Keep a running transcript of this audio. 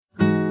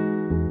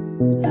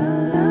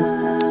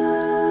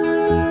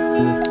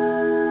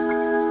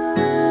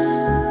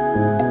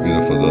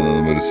Vida Fodona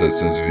número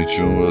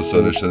 721, eu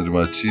sou Alexandre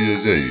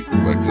Matias, e aí,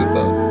 como é que você tá?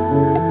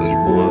 Tá de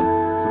boa?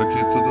 Por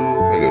aqui tudo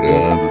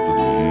melhorando,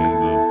 tudo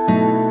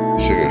indo.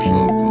 Chega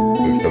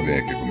junto, vem ficar bem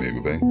aqui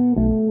comigo, vem.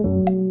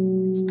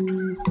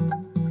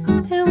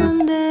 Eu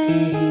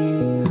andei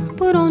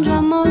por onde o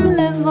amor me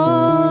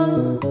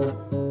levou,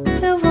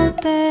 eu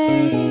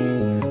voltei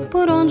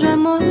por onde o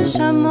amor me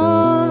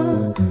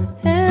chamou.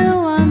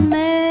 Eu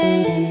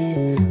amei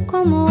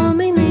como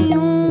homem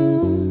nenhum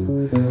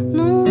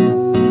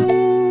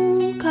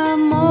nunca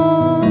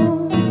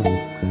amou.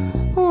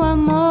 O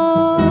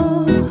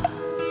amor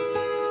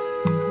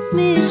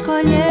me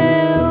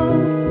escolheu,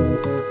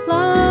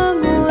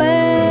 logo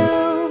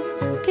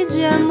eu que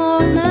de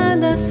amor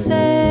nada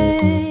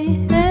sei.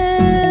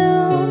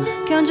 Eu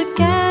que onde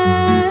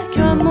quer que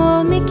o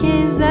amor me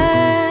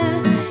quiser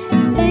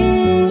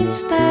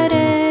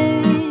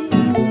estarei.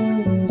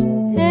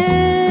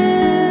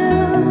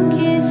 Eu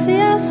que se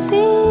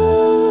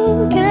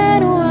assim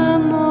quero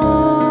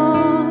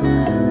amor,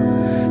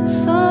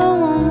 sou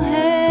um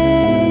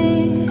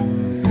rei.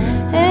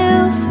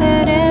 Eu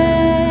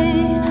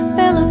serei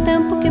pelo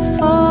tempo que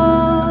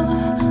for,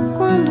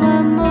 quando o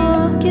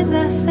amor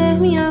quiser ser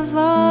minha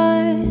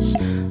voz,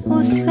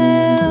 o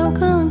seu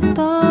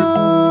cantor.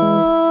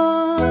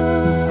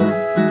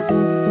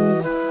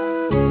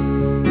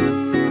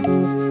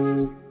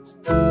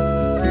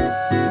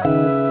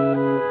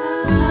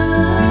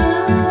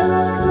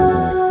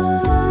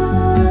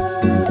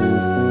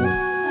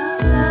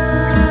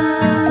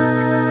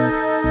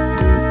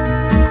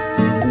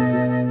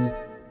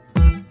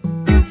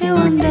 Eu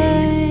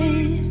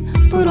andei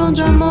por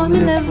onde o amor me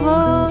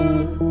levou,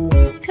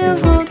 eu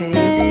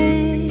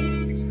voltei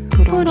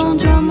por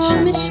onde o amor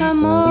me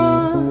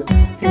chamou.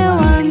 Eu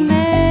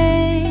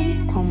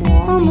amei como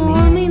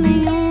homem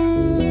nenhum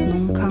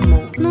Nunca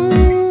amou.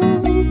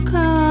 nunca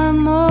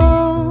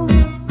amou.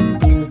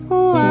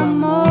 O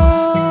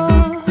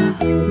amor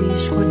Me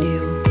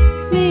escolheu.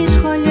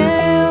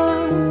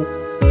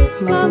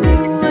 logo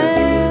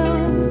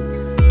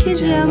eu que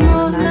de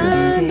amor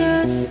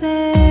nada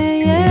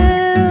sei.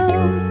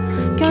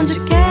 Eu que onde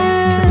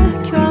quer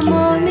que o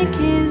amor me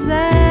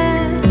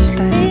quiser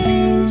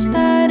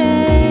estarei.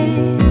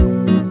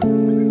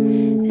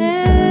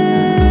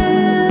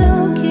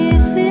 Eu que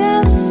se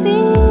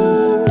assim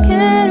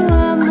quero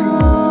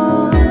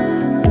amor,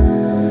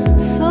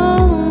 sou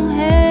um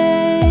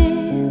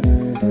rei.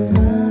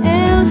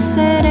 Eu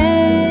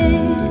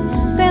serei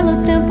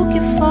pelo tempo que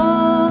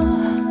for,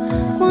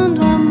 quando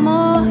o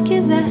amor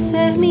quiser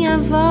ser minha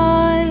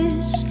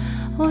voz,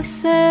 o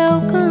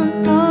seu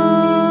cantor.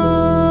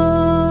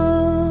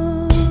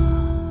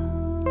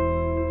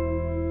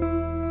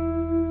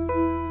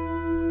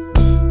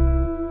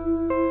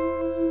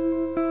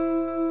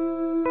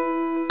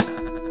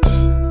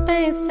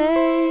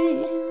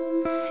 Pensei,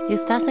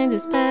 está sendo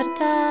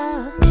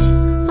esperta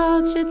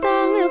ao te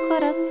dar meu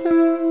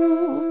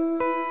coração.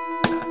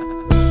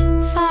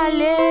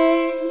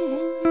 Falhei,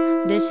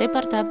 deixei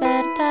porta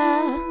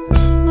aberta,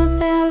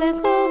 você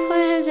alegou,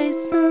 foi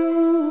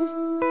rejeição.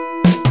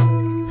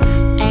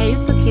 É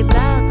isso que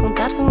dá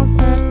contar com o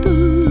certo.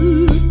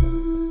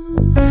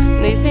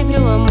 Nem sempre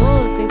o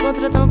amor se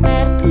encontra tão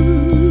perto.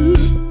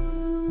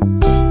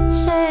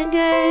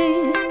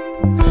 Cheguei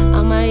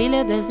a uma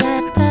ilha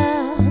deserta,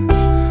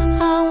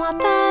 a um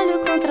atalho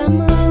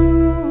contramão.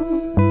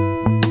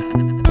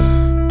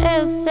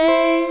 Eu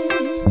sei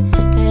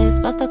que a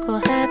resposta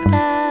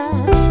correta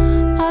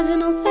pode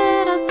não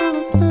ser a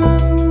solução.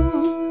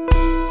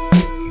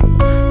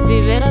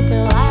 Viver ao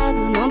teu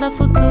lado não dá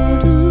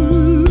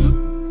futuro.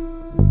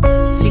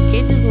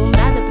 Fiquei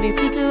deslumbrada, a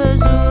princípio eu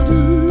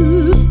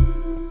juro.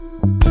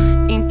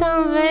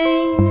 Então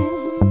vem,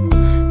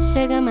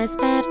 chega mais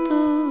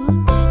perto,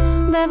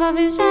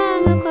 devolve já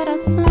meu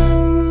coração.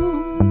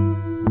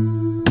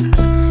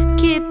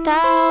 Que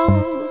tal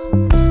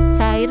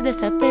sair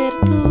desse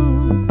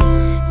aperto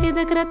e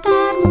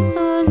decretarmos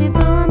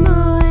solidão a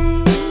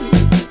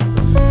nós?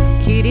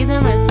 Querida, é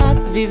mais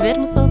fácil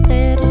vivermos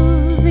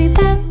solteiros em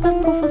festas,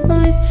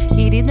 confusões.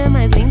 Querida, é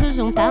mais lindo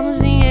juntarmos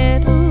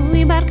dinheiro,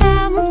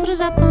 embarcarmos pro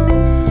Japão.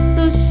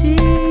 Sushi,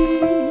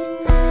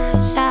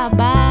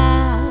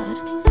 Chablau,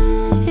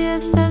 e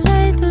esse é o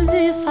jeito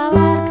de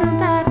falar,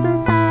 cantar,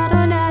 dançar,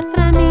 olhar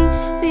pra mim,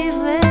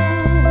 viver.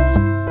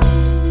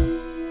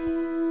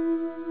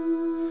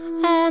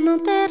 É não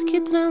ter que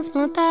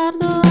transplantar,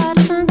 doar,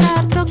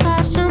 sangrar,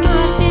 trocar,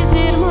 chamar,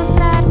 pedir,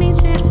 mostrar,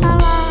 mentir,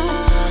 falar,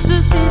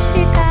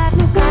 justificar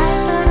no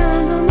cais,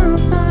 chorando, não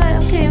sou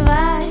eu quem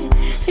vai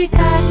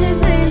ficar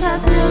dizendo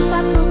adeus,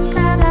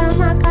 batucada,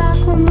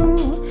 macaco nu,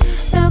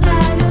 seu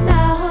galho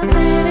da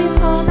roseira em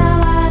flor da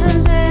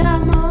laranjeira,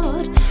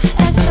 amor.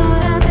 É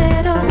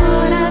choradeira,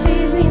 horror, a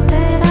vida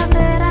inteira,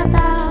 beira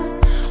da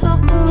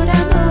loucura,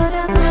 dor,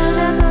 dor,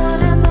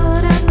 dor,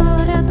 dor,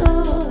 dor,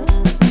 dor.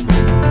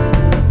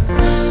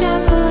 E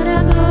agora,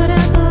 dor,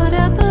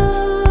 dor,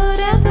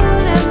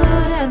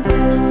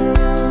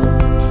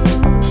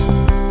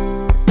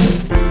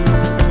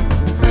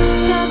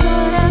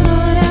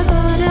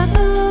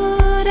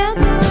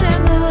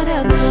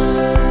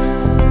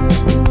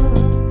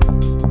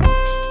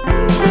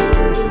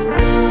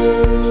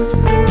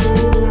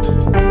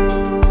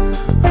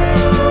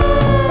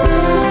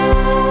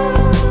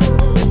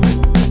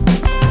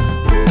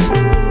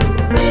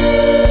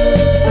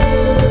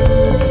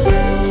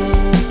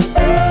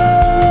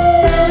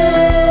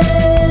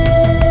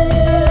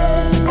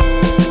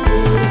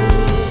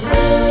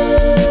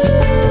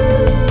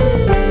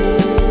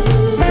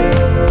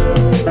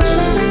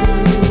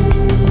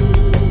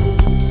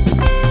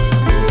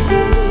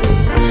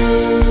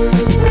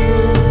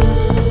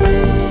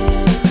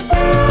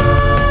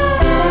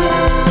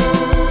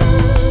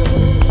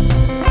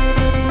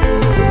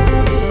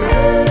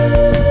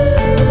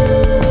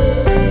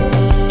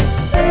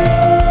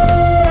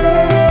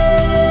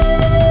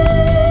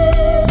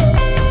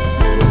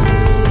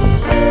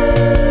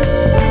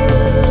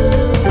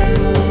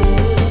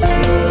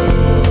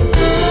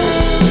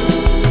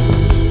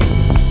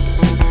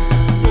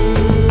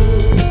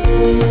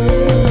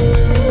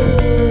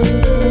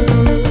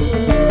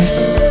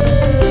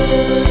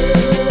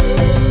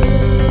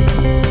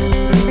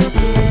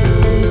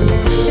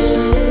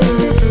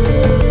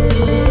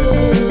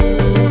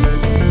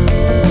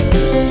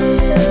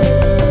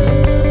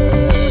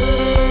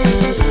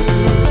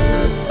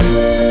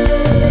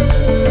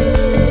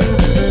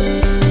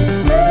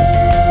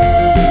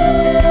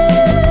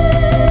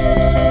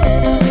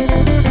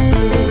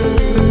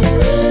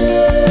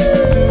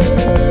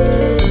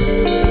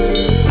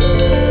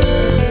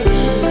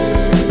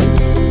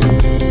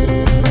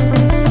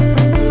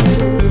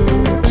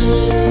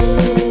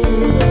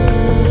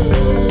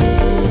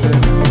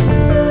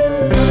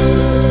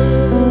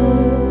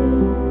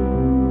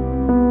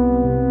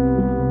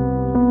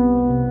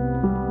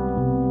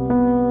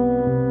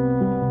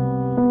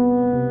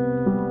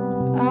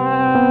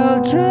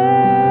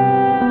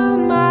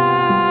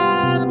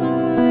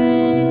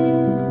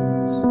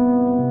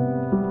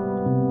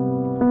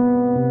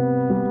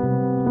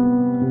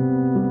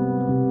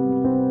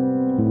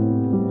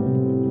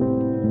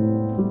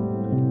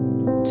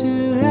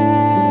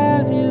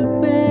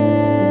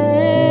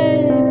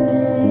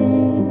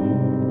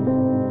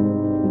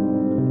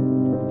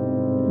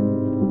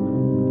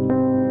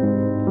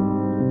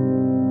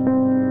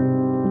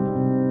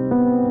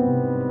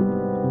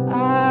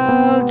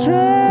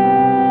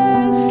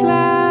 dress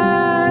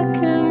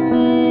like your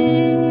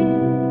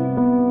need.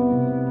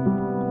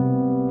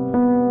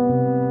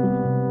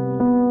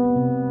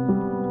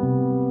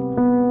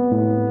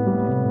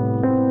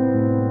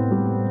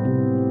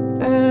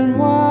 And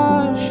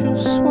wash your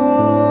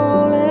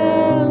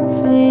swollen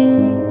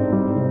feet.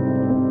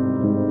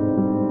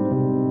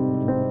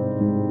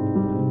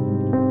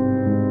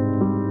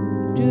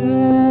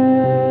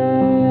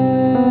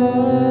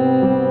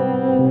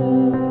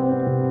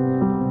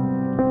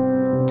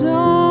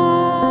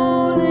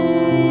 Don't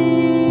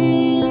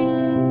leave.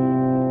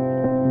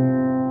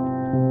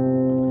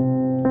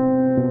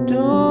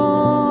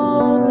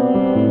 Don't leave.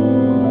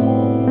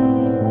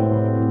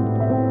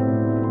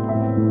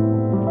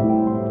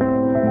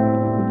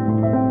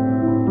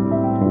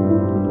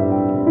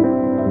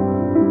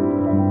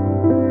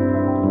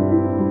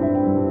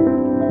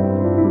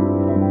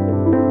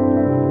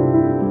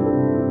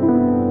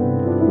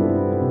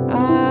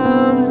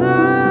 I'm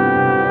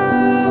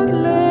not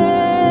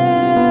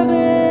living.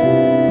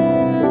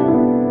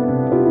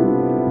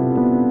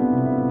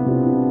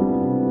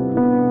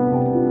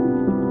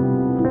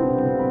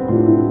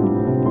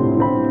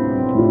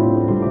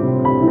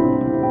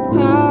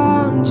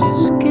 I'm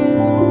just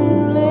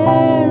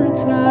killing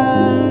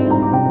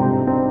time.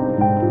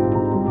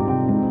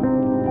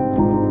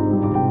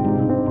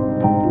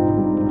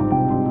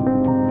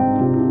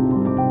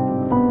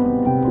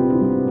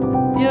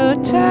 Your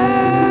tiny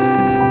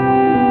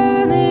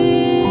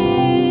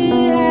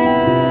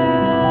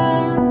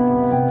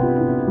hands.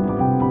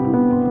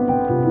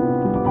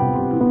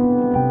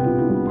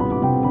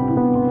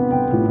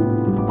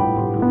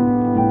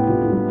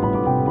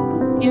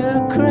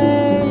 Your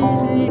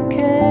crazy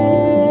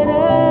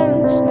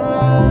kitten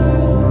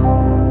smile.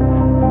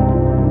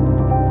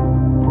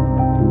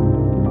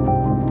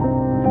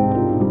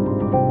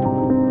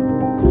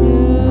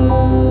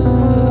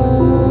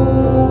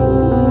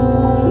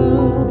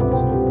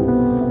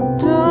 Just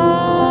don't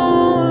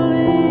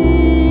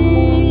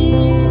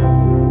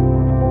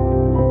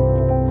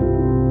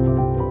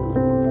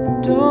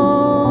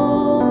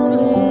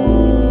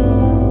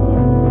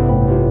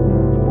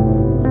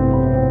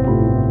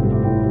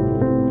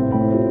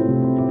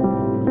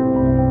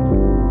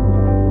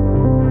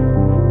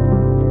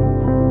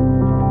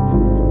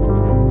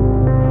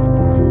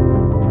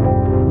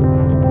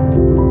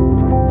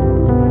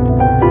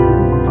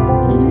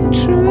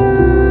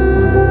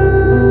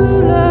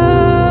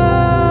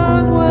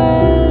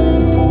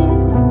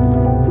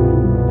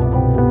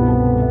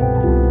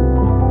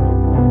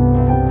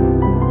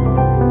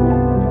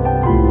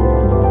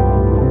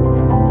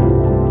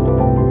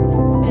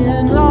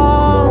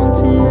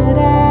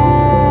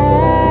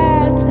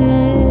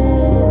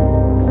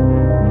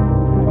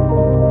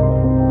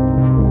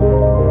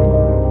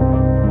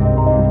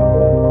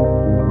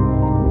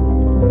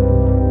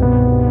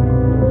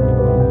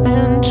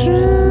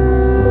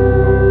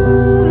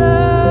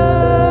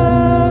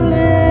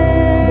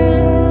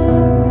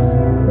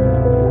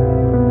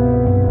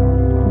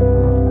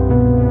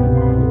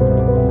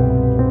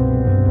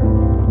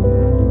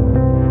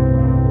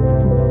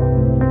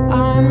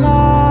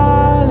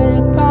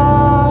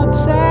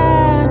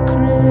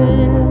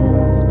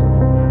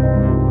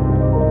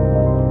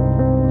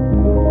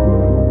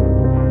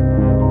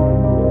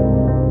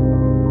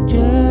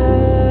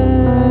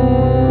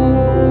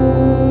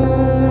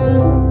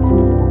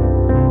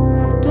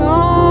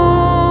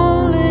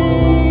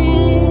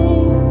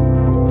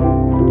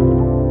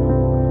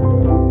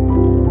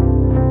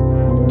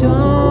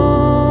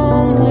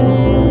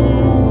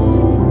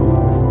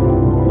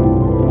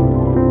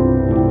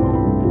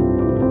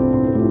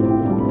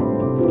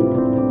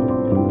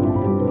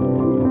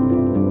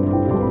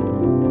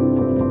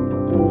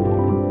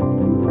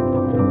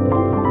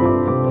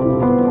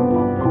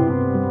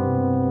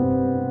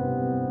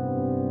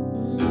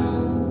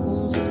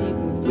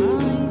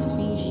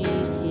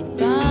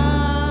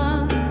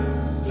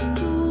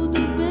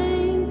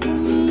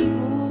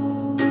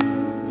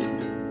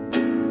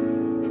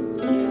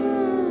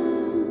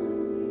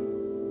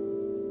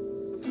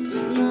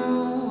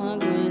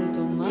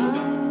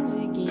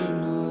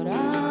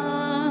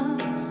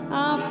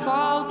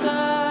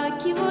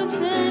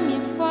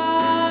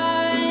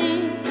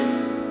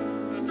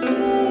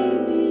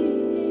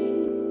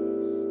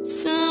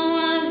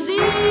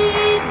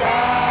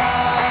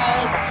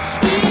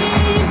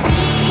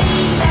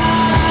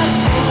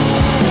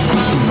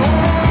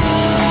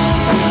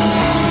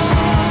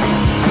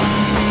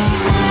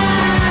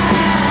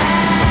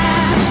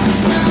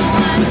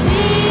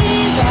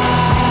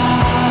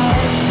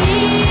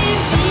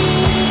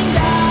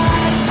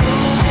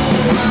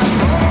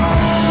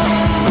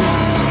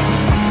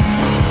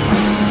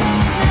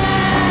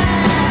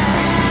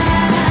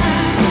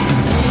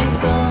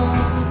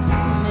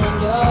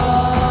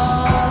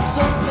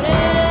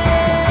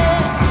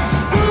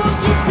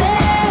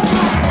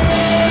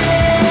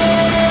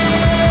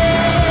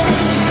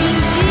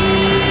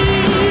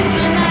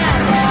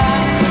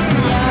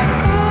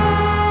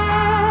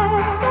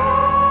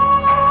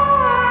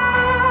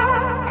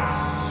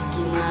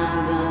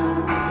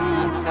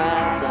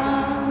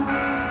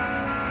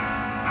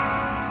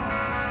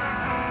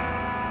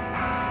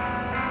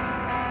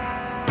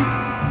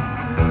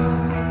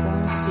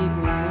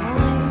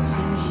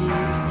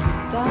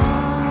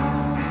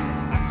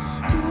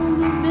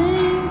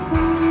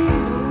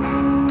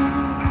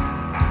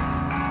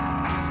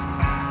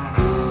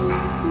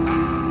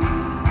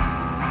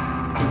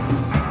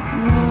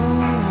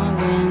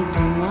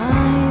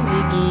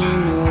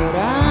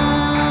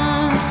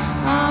ignorar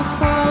a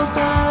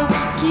falta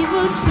que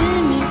você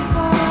me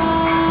faz.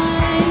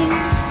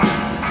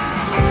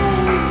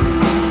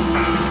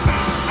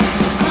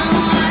 São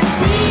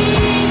as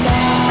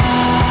idas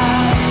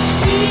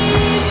e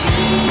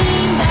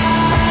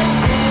vindas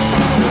do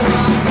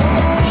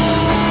amor.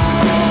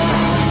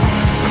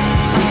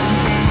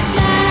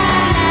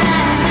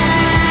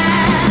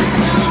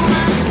 São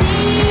as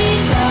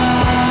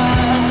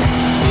idas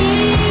e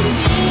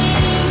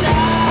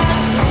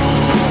vindas do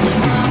amor.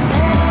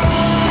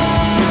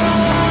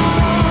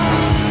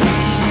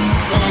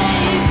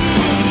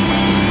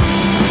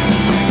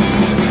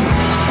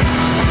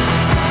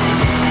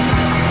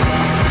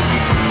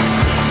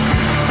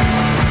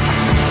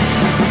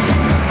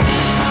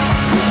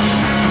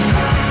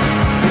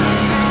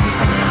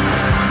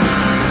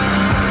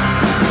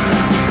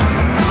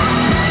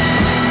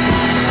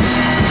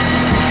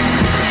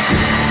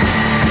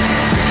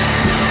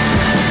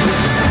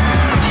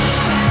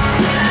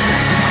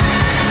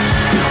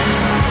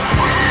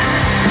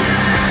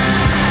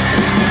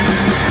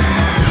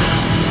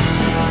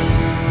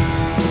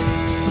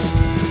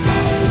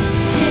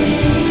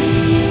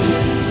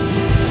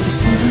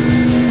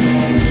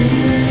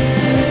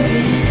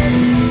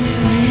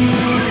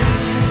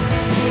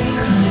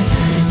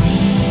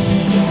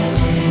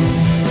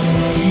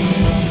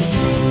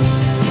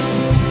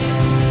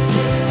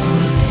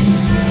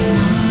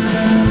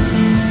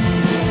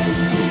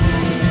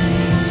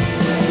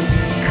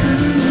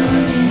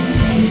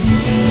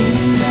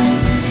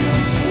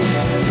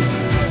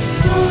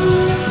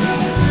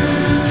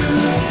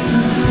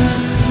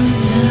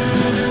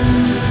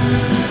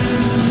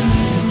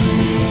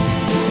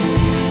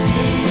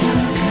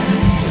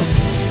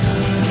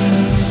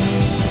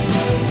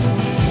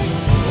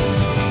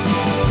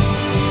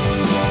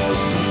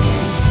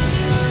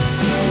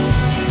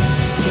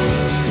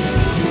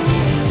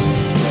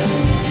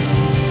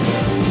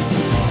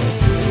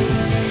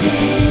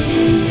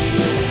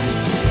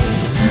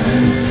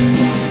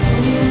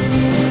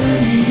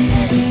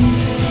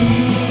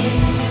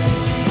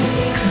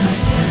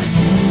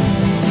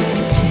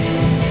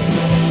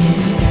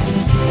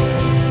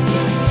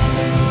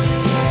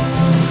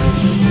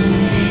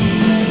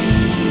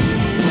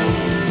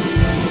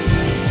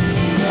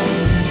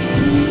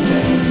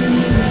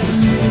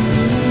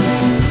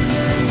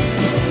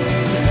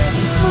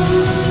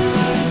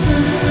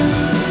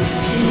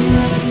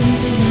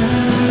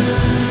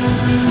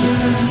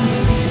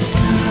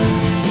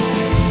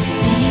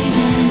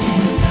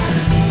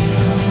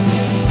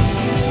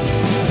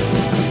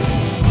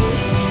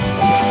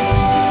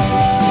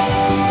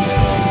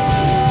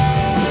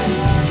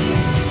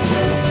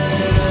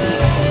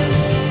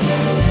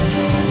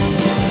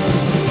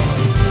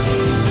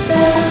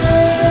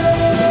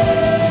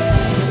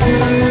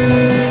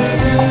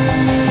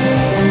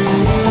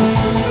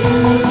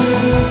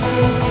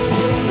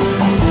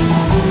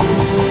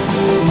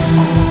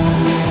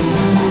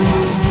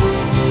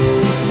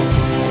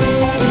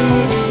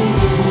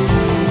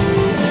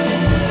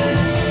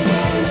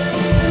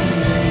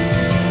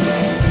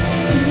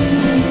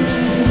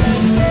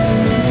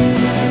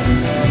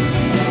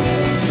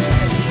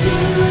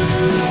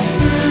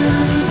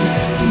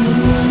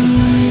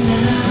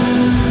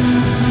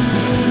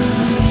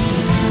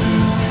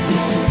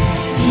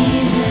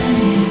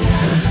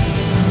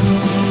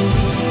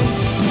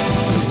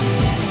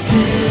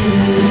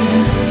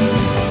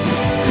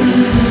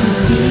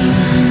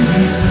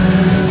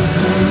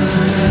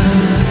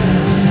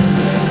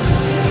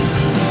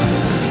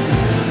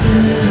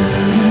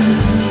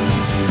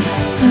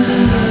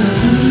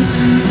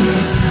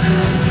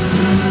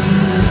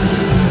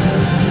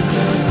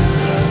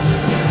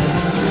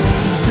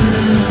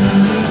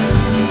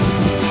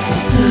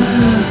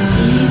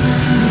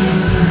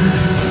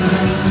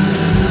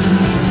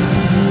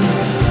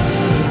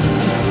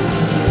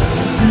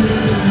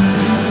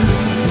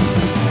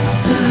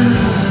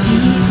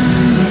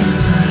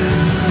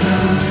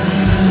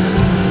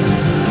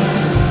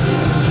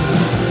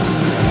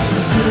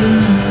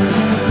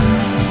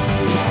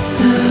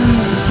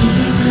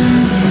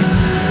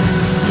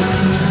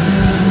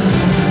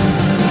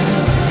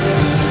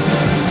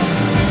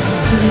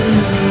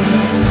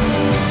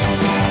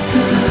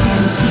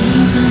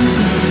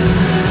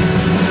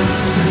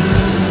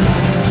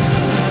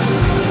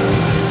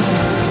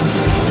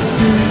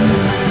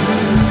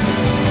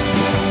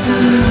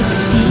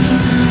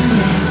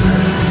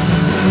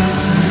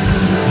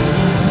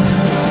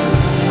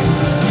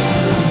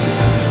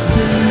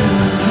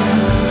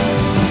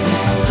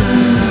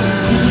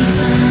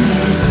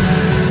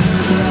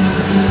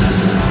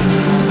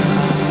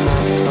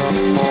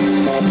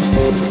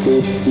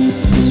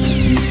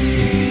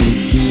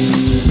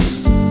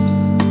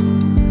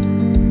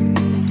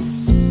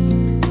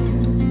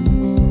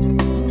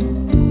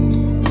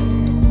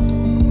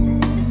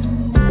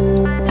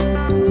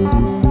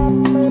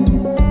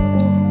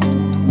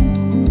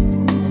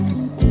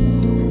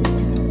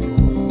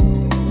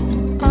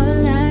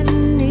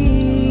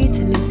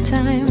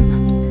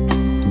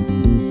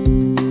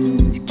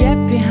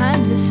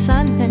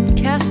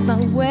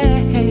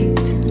 wait.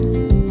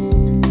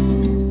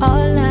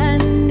 All I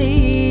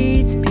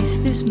need's peace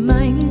this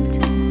mind.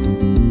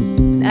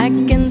 I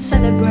can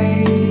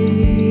celebrate.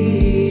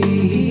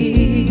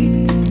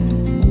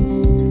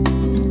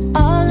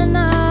 All in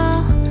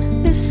all,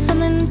 there's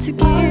something to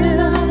give. All in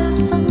all,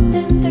 there's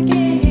something to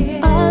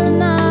give. All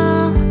in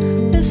all,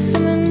 there's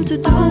something to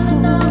do. All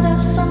in all,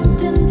 there's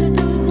something to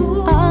do.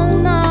 All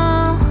in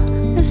all,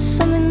 there's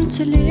something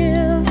to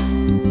live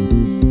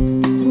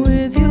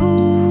with you.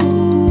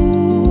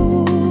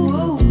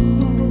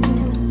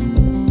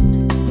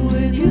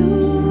 With you.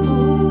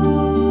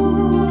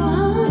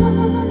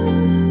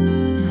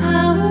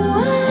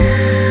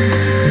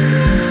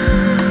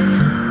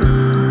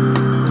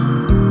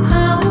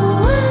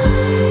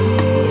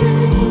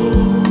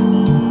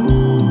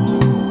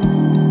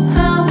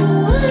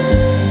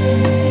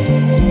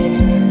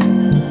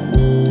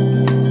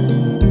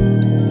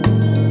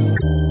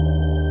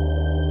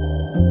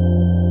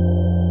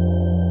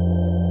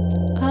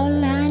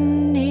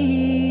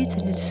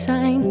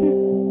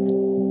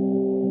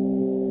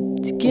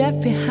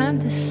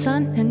 Behind the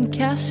sun and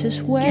cast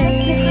his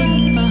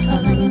way.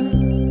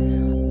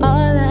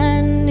 All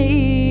I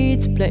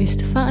need's a place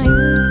to find,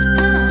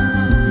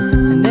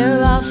 and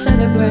there I'll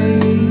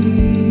celebrate.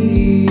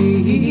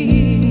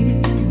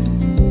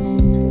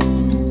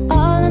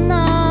 All in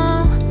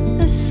all,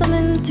 there's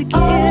something to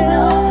give. All in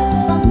all,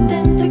 there's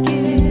something to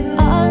give.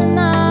 All in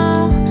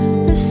all,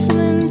 there's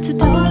something to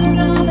do. All in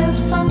all, there's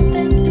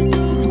something to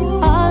do.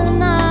 All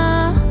in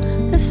all,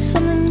 there's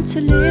something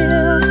to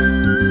live.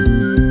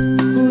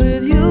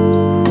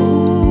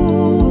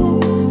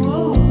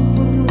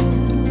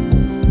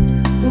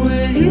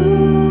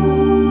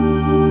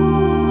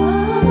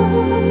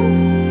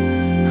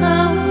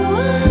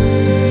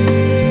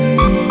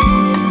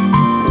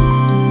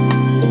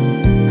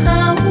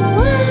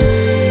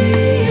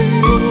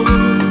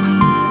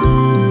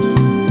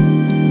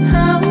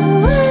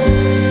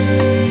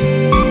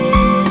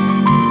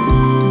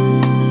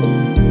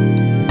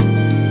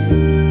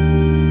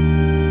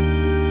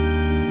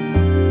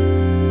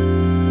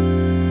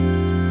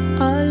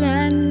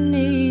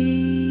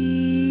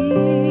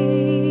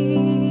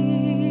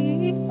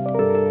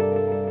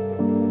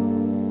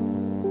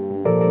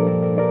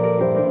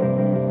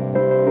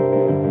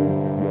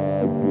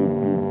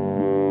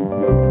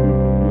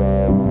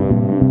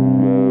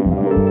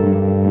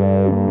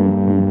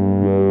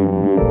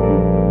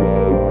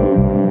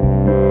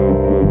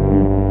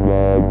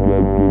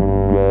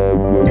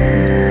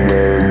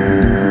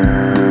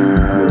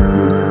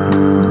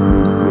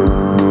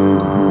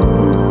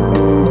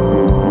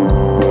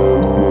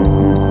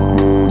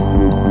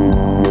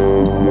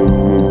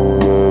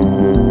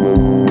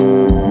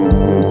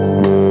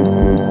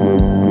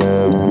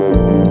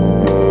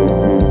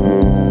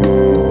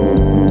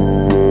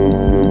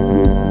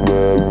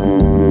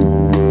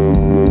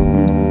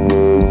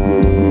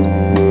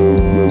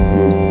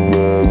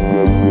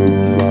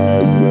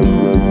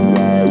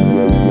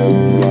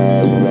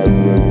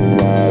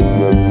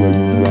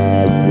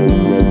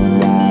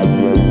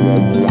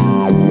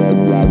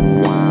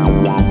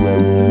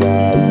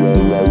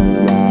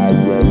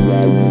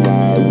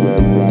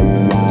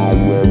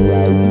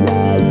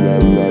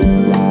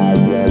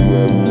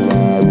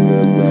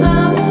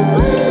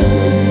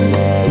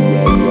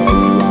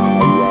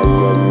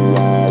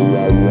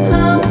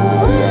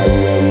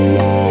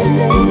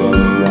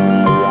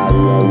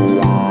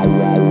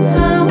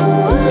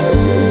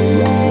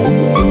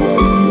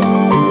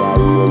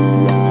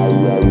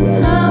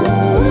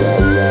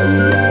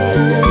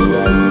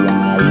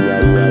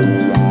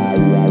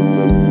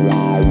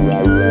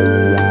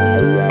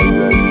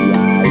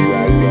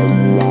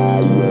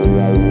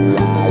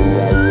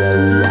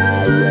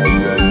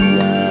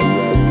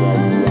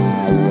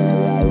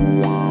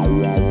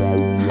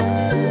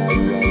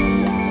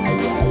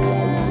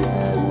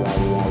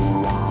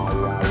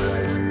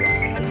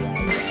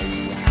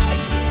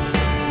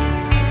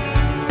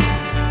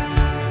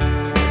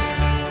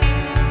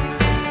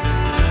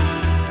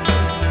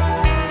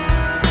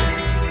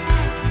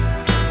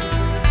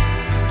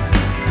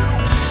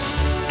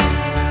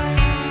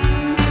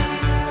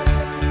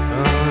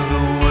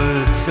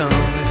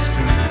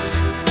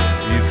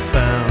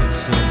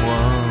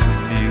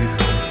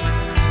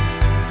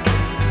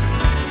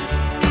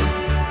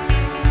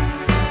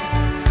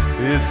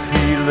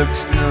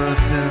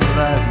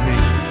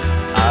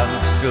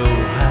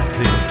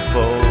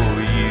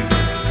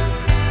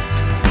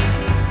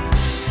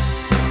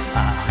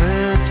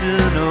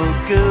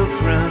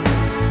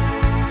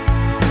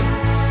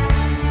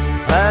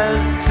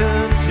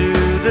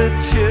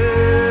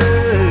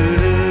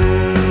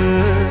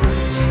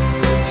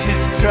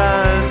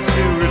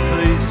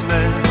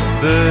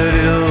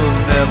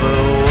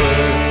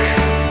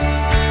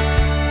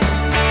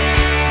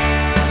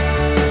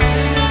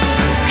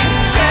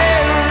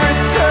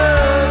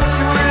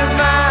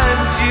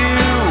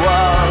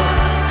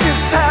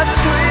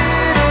 Sweet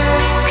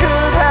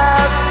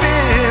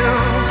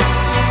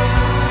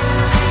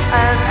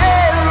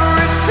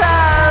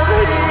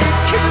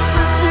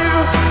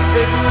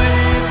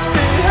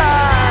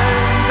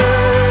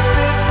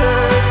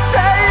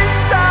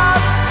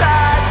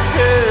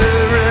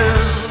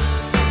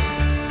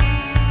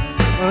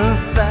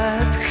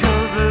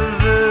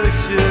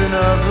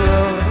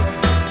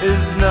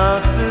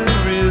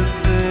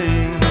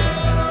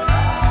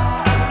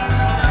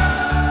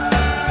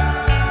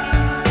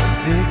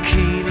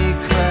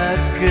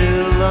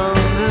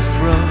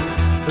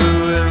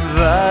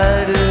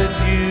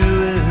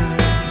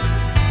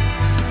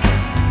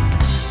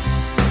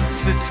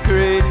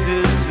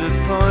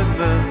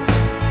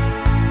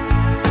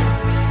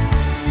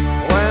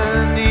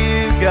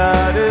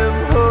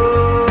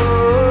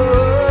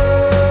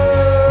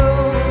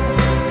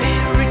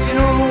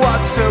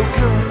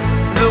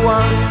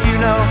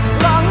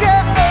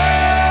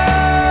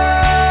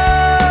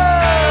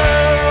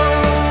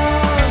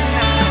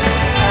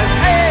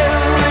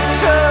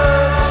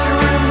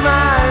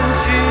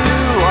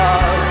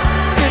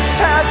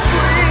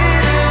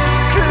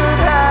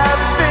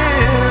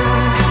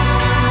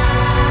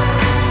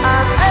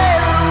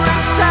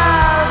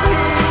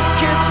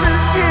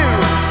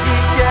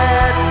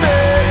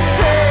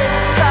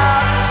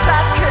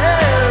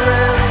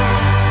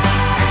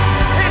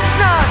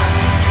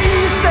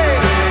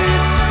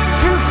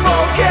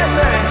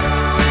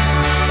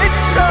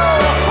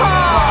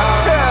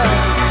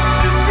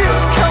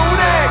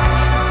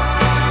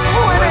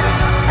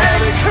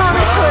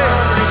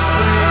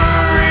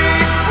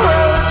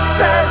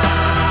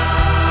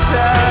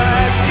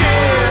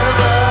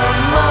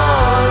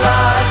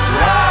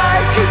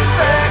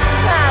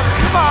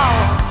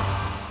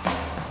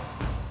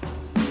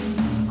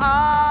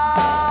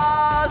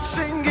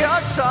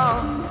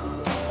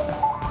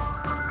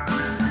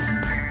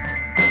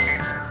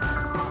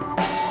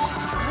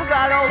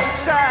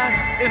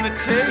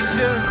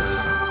imitations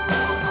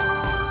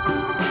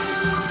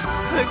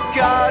that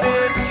got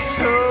it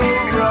so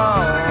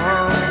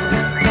wrong.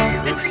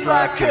 It's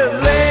like a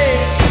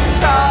late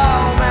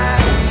Tom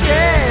and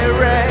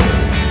Jerry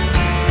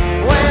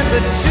when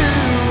the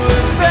two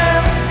of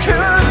them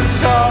could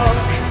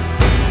talk,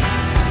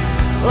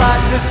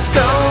 like the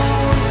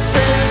Stones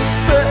since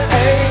the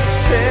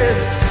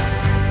 80s,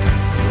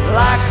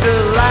 like the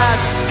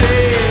last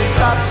days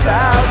of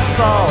South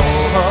Park.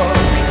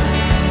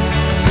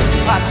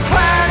 Like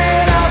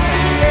Planet of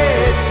the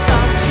Apes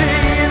on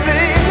TV,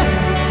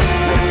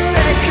 the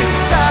second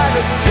side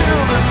until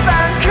the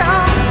band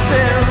comes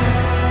in,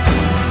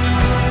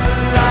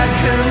 like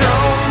an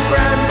old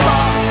brand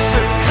box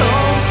of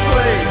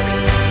cornflakes.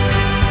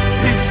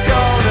 He's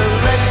gonna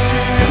let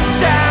you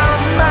down,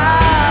 my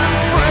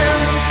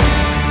friend.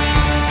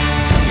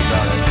 Tell me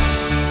about it.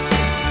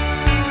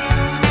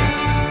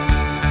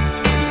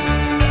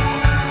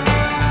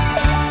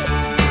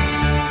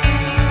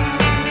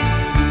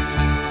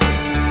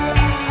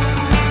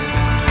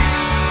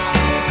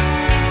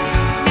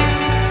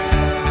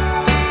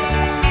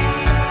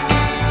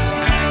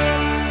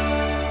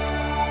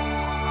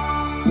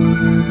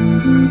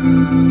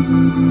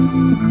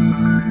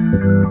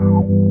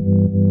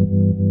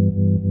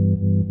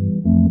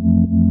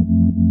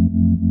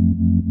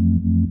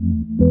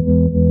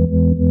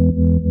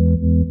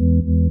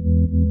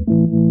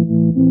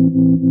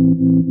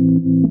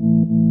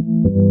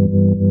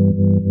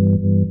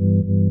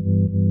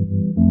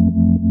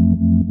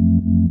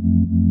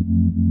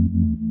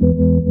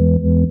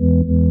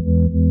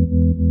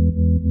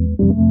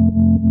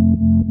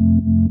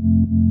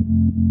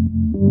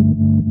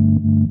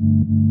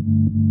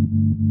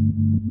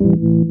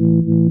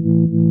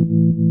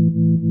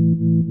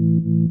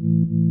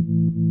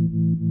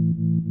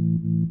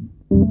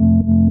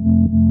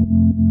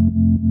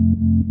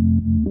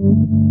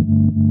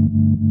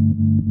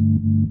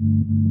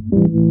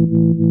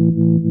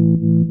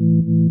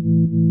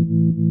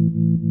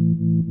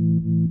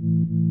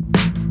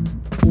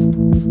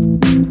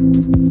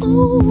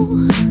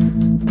 Oh,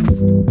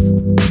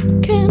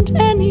 can't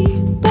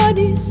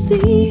anybody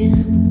see?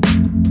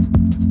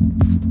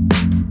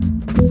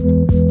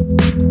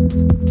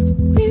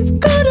 We've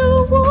got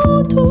a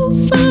war to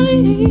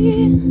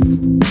fight.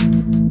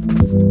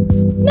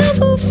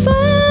 Never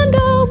find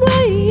our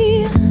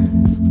way,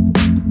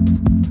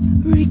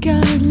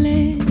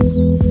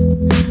 regardless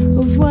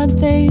of what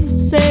they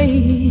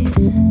say.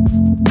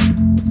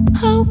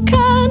 How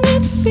can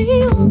it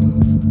feel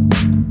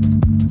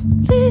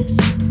this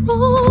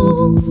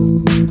wrong?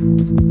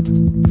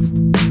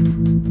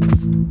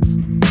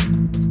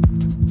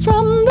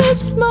 From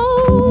this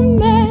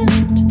moment,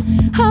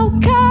 how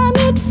can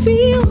it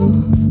feel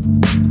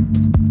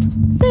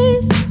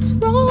this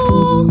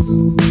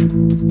wrong?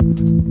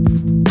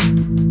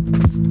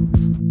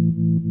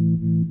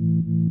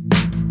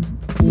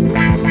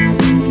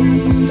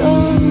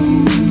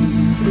 Storm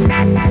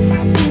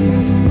in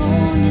the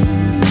morning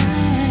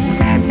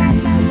light, I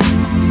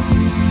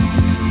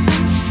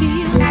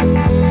feel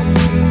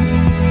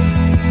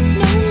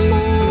no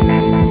more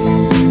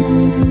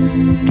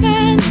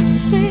can I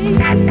say.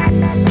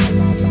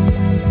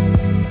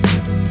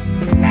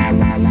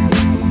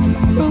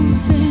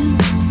 Frozen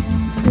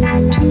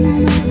to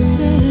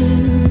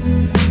myself,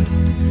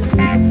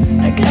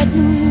 I got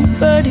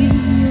nobody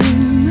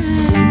on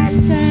my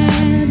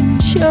side,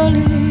 and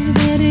surely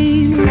that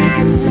ain't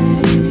right.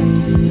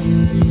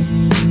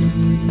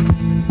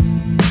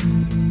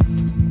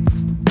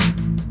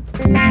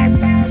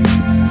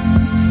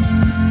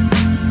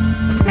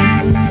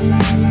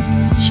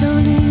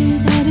 Surely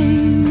that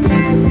ain't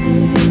right.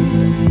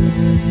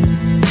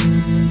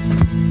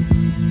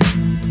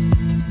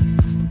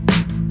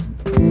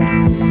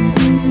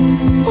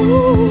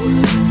 Ooh,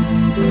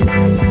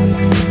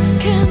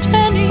 can't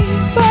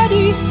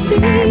anybody see?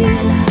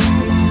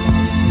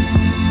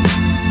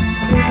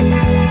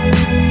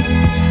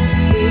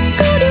 We've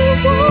got a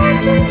war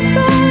to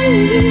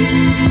fight.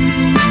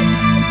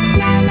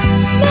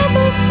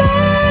 Never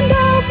find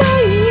our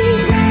way,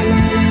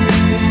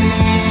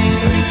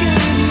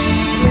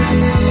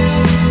 regardless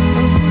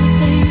of what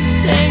they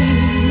say.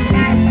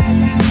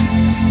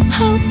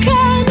 How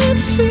can it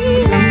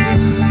feel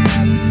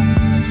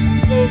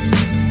this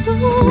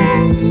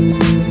wrong?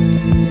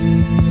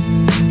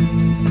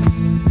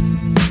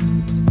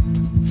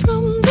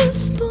 From this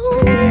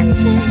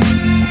moment,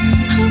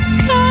 how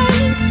can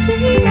it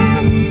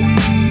feel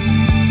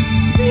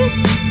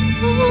this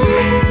wrong?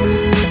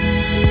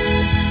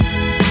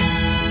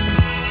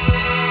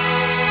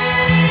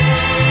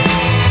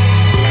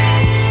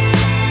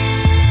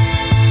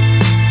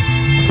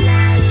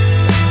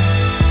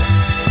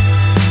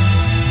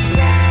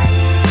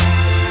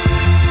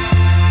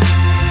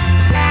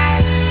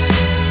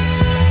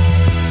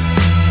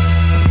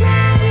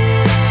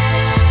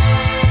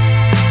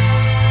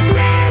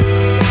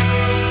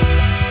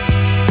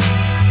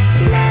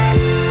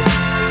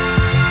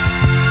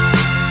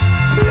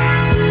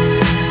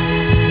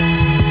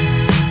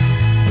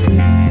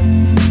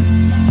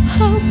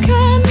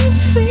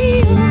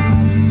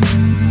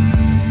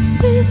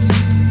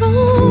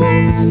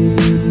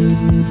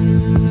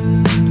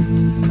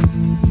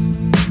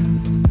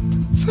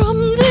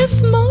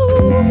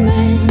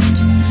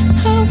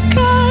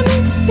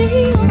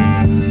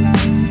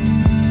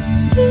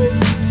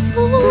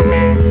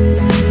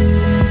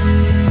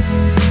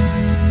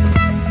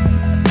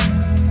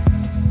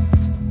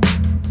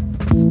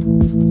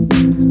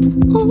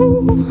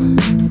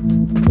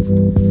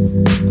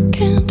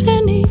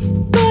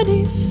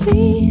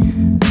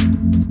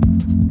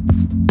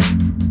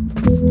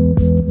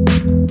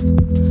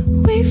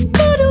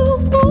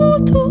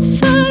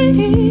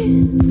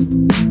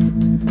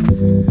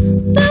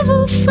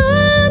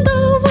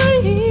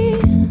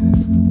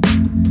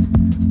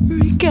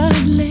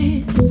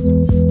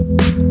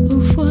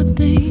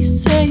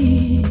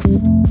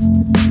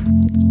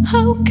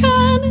 How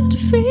can it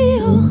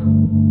feel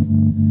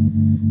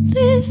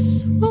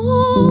this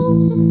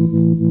wrong?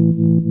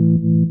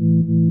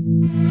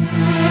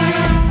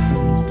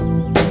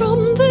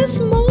 From this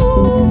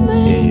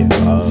moment,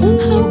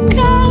 how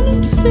can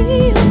it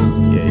feel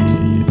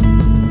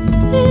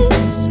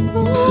this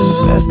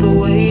wrong? That's the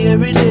way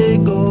every day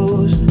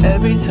goes.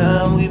 Every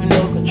time we've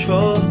no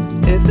control.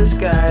 If the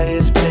sky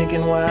is pink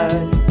and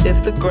white,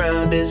 if the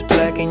ground is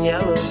black and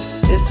yellow,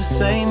 it's the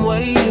same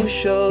way you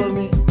showed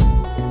me.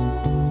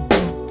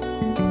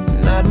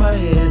 Nod my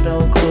head,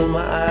 don't close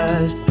my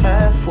eyes.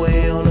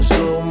 Halfway on a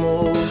slow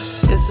move.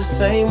 It's the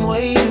same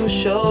way you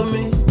showed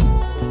me.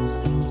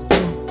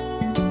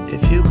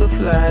 If you could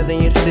fly,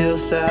 then you'd feel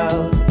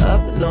south.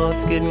 Up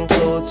north's getting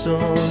cold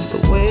soon. The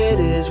way it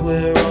is,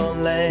 we're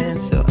on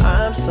land, so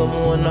I'm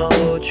someone to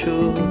hold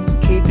true.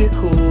 Keep you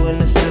cool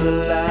when it's still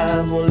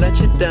alive. Won't let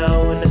you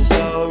down when it's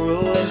all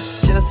ruined.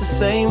 Just the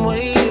same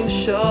way you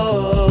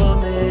showed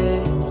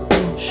me.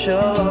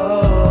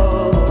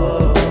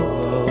 Showed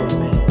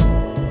me.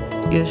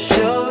 You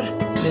showed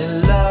me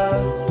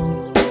love.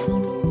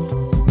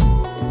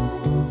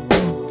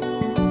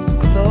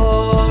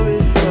 Glory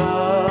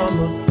from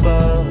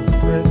above.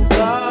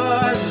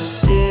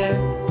 Regardless, dear,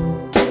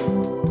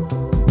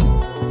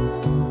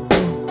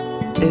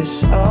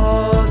 it's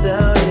all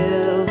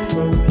downhill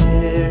from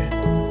here.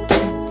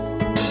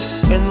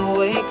 In the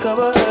wake of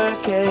a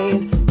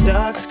hurricane,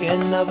 dark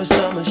skin of a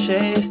summer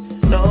shade,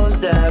 nose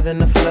dive in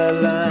the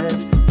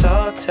floodlines,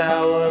 tall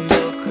tower,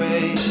 milk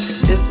crates.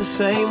 It's the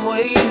same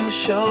way you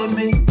showed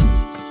me.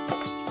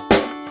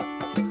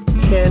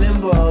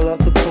 Cannonball off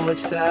the porch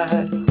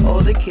side,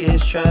 older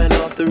kids trying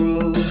off the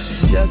roof.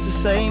 Just the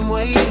same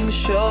way you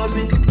showed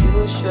me.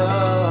 You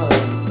showed.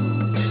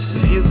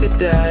 If you could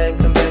die and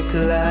come back to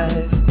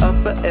life, up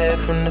for air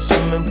from the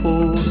swimming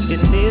pool, you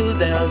kneel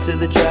down to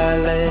the dry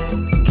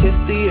land, kiss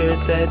the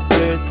earth that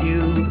birthed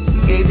you,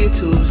 gave you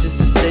tools just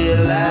to stay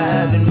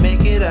alive and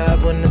make it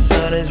out when the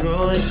sun is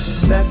ruined.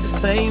 That's the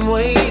same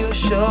way you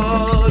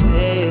showed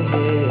me.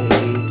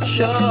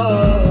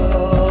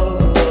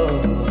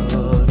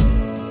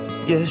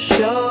 You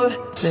showed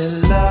me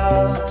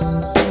love.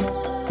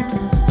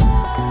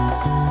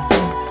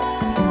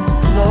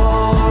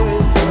 Glory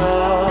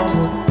from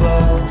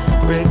above.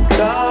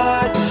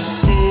 Regardless,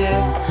 dear,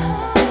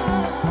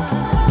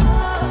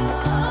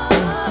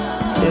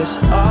 it's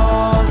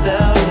all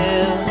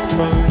downhill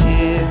from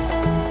here.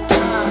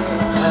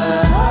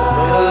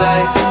 Real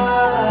life,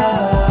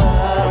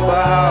 remember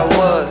how it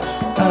was.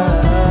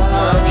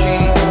 I'm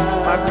King,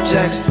 Michael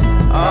Jackson,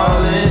 all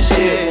this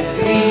shit.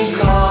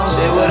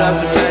 Say what up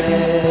to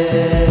Reggie,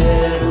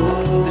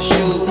 the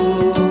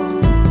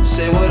shoe.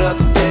 Say what up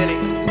to Danny.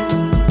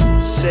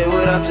 Say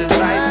what up to life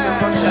and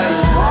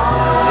mortality.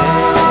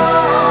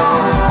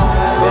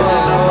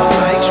 Building up my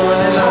bikes,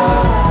 running up.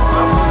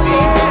 Not for me,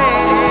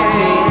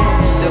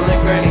 18, still in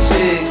Granny 6.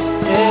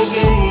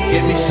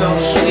 Give me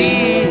something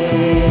sweet,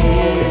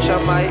 bitch, I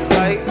might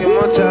like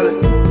immortality.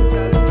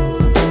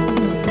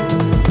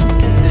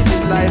 This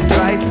is life,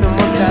 life,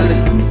 immortality.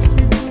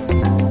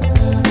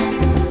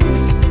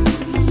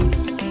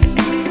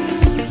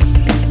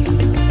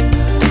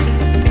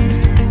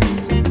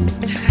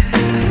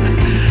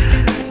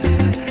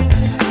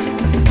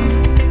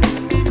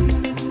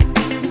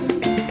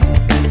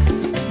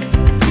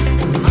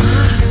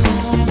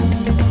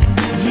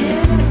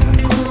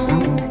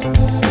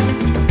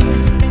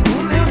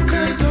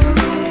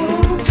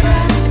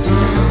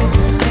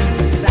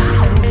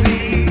 Salve,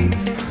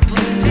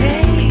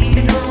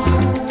 Poseidon.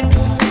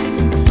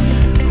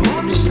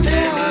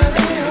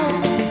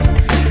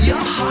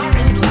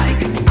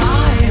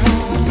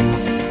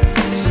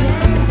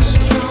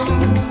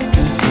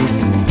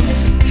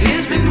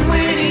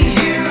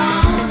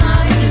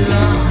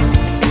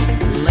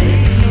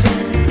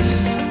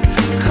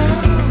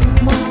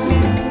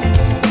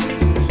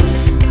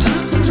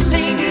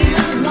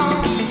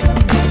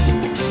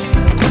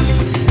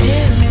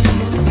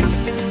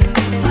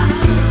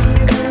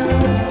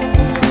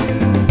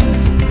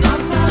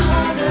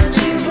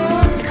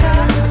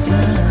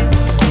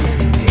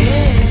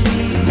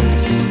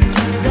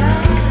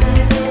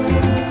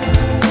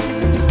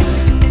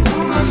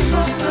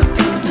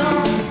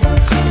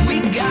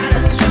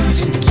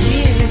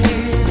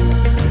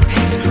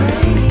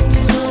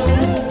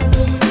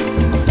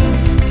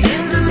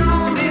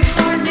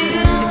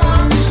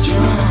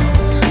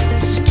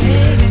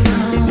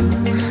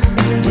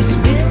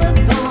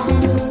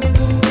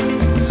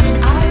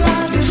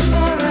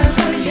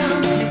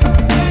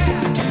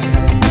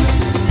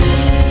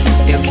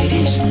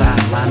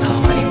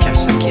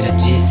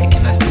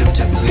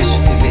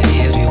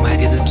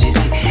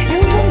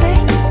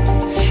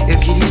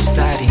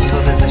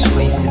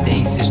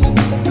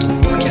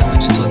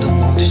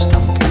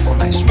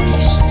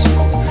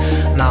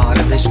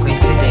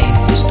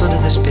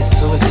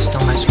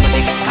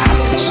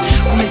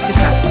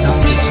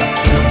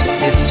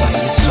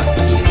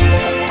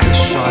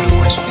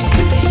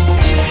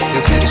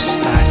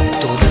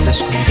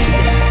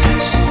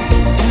 coincidências.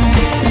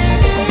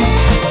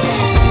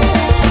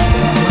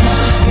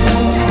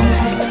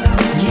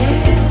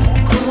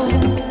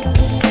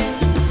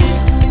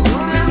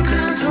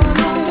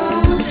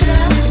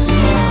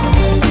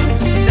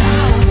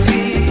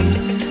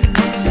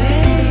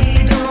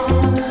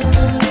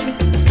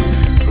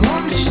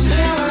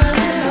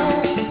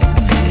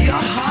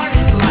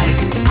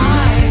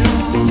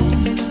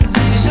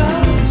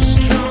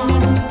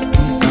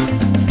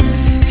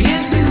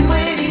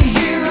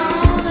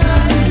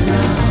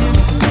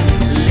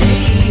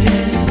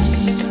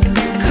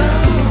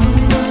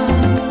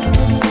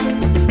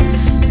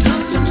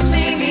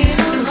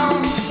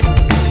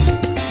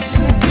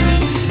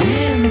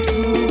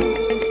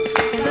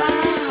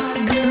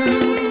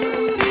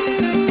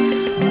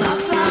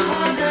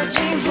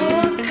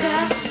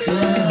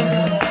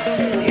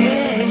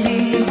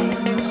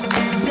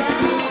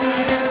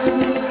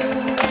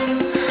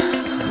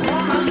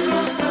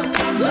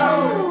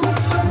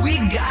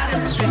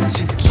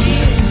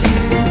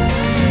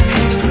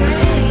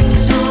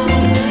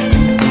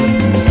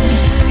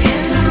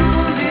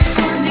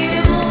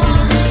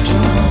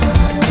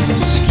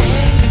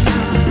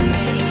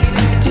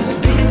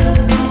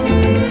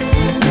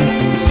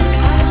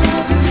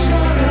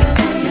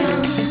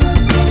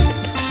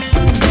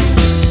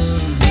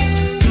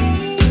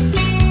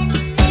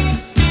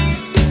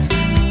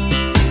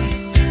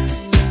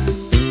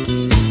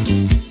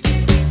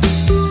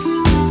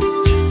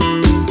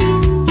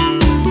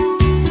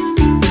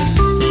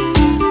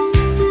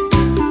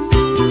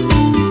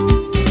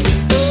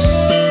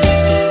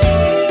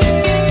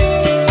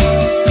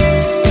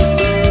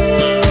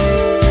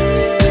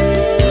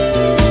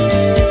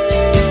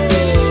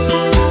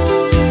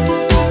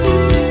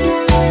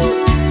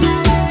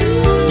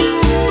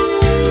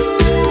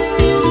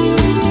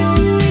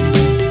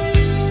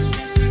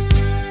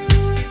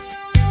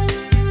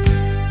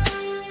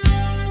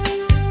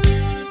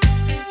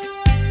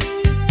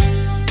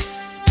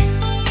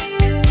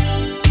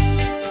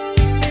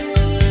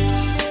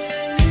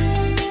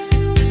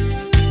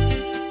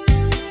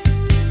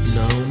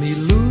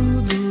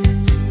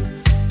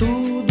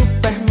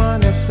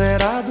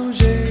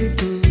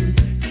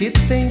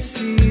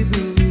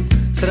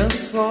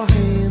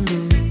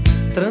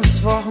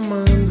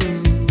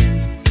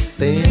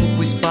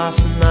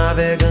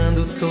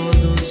 navegando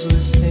todos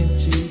os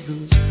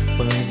sentidos,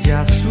 pães de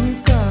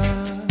açúcar,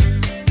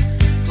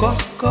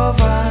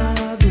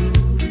 corcovados,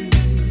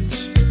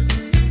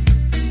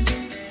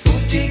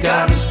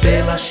 fustigados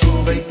pela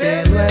chuva e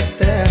pelo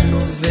eterno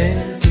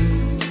vento.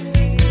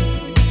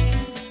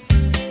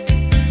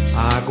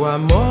 Água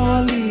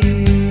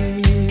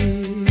mole,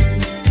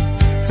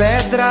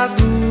 pedra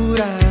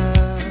dura,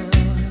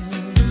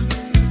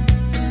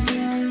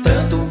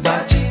 tanto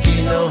bate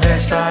que não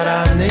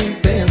restará nem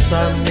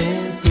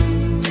pensamento.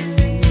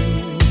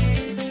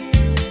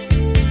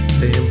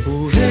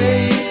 Tempo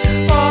rei,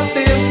 ó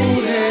tempo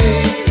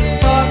rei,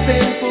 ó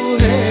tempo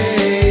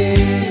rei,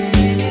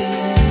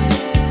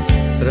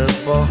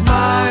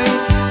 transformai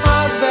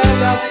as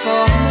velhas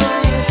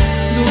formas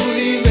do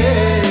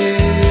viver.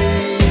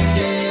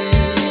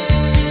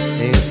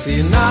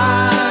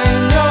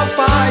 Ensinai-me, ó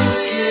Pai, o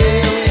que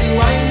eu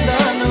ainda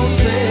não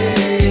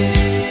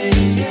sei.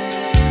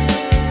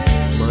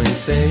 Mãe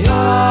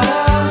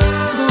Senhora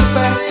do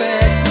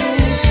perpétuo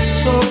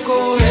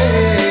socorrei.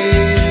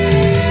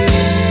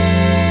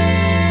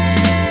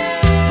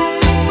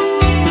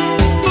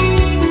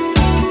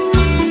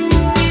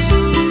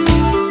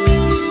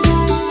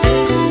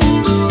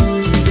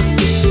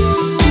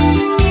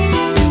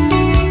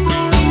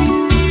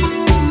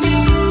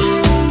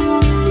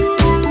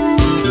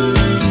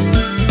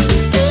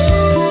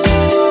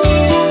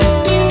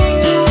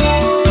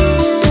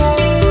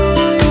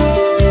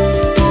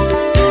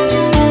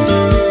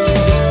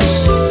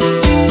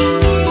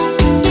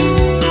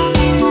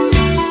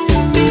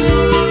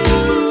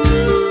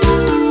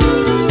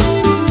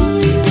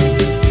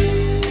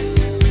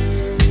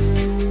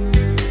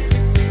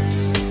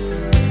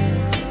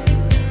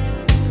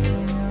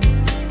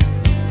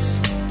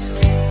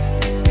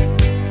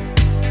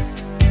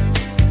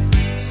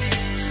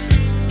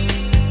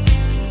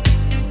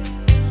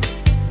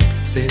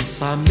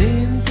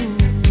 Pensamento,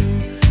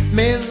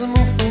 mesmo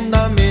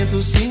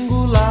fundamento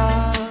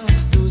singular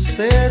do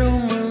ser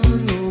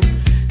humano,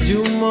 de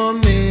um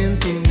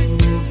momento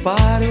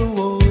para o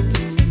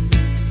outro,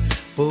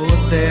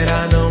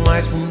 poderá não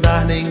mais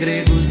fundar nem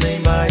gregos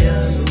nem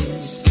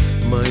baianos,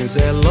 mães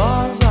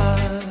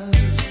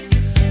zelosas,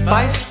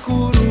 pais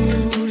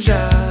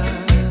corujas.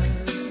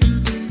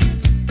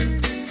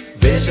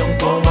 Vejam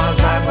como as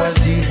águas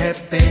de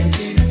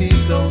repente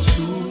ficam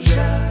sujas.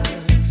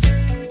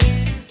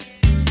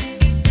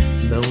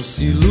 Não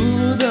se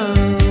iludam,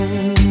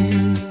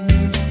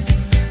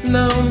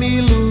 não me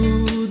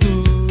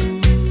iludo.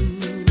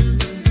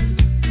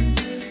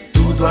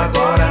 Tudo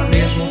agora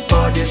mesmo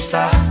pode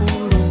estar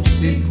por um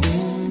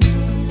segundo.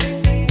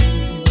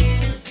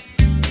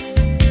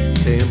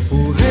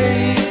 Tempo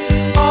rei,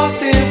 ó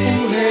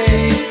tempo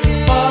rei,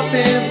 ó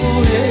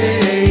tempo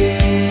rei,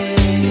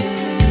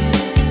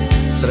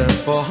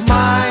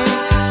 transformai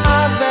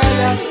as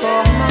velhas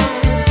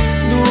formas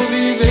do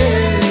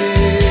viver.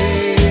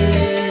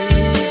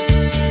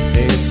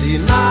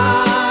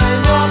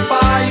 Ensinai-me, ó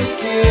Pai, o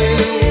que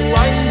eu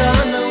ainda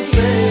não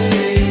sei.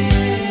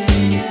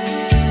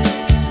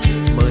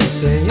 Mãe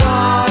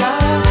Senhora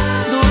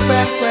do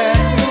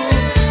perpétuo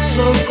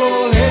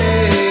socorrei.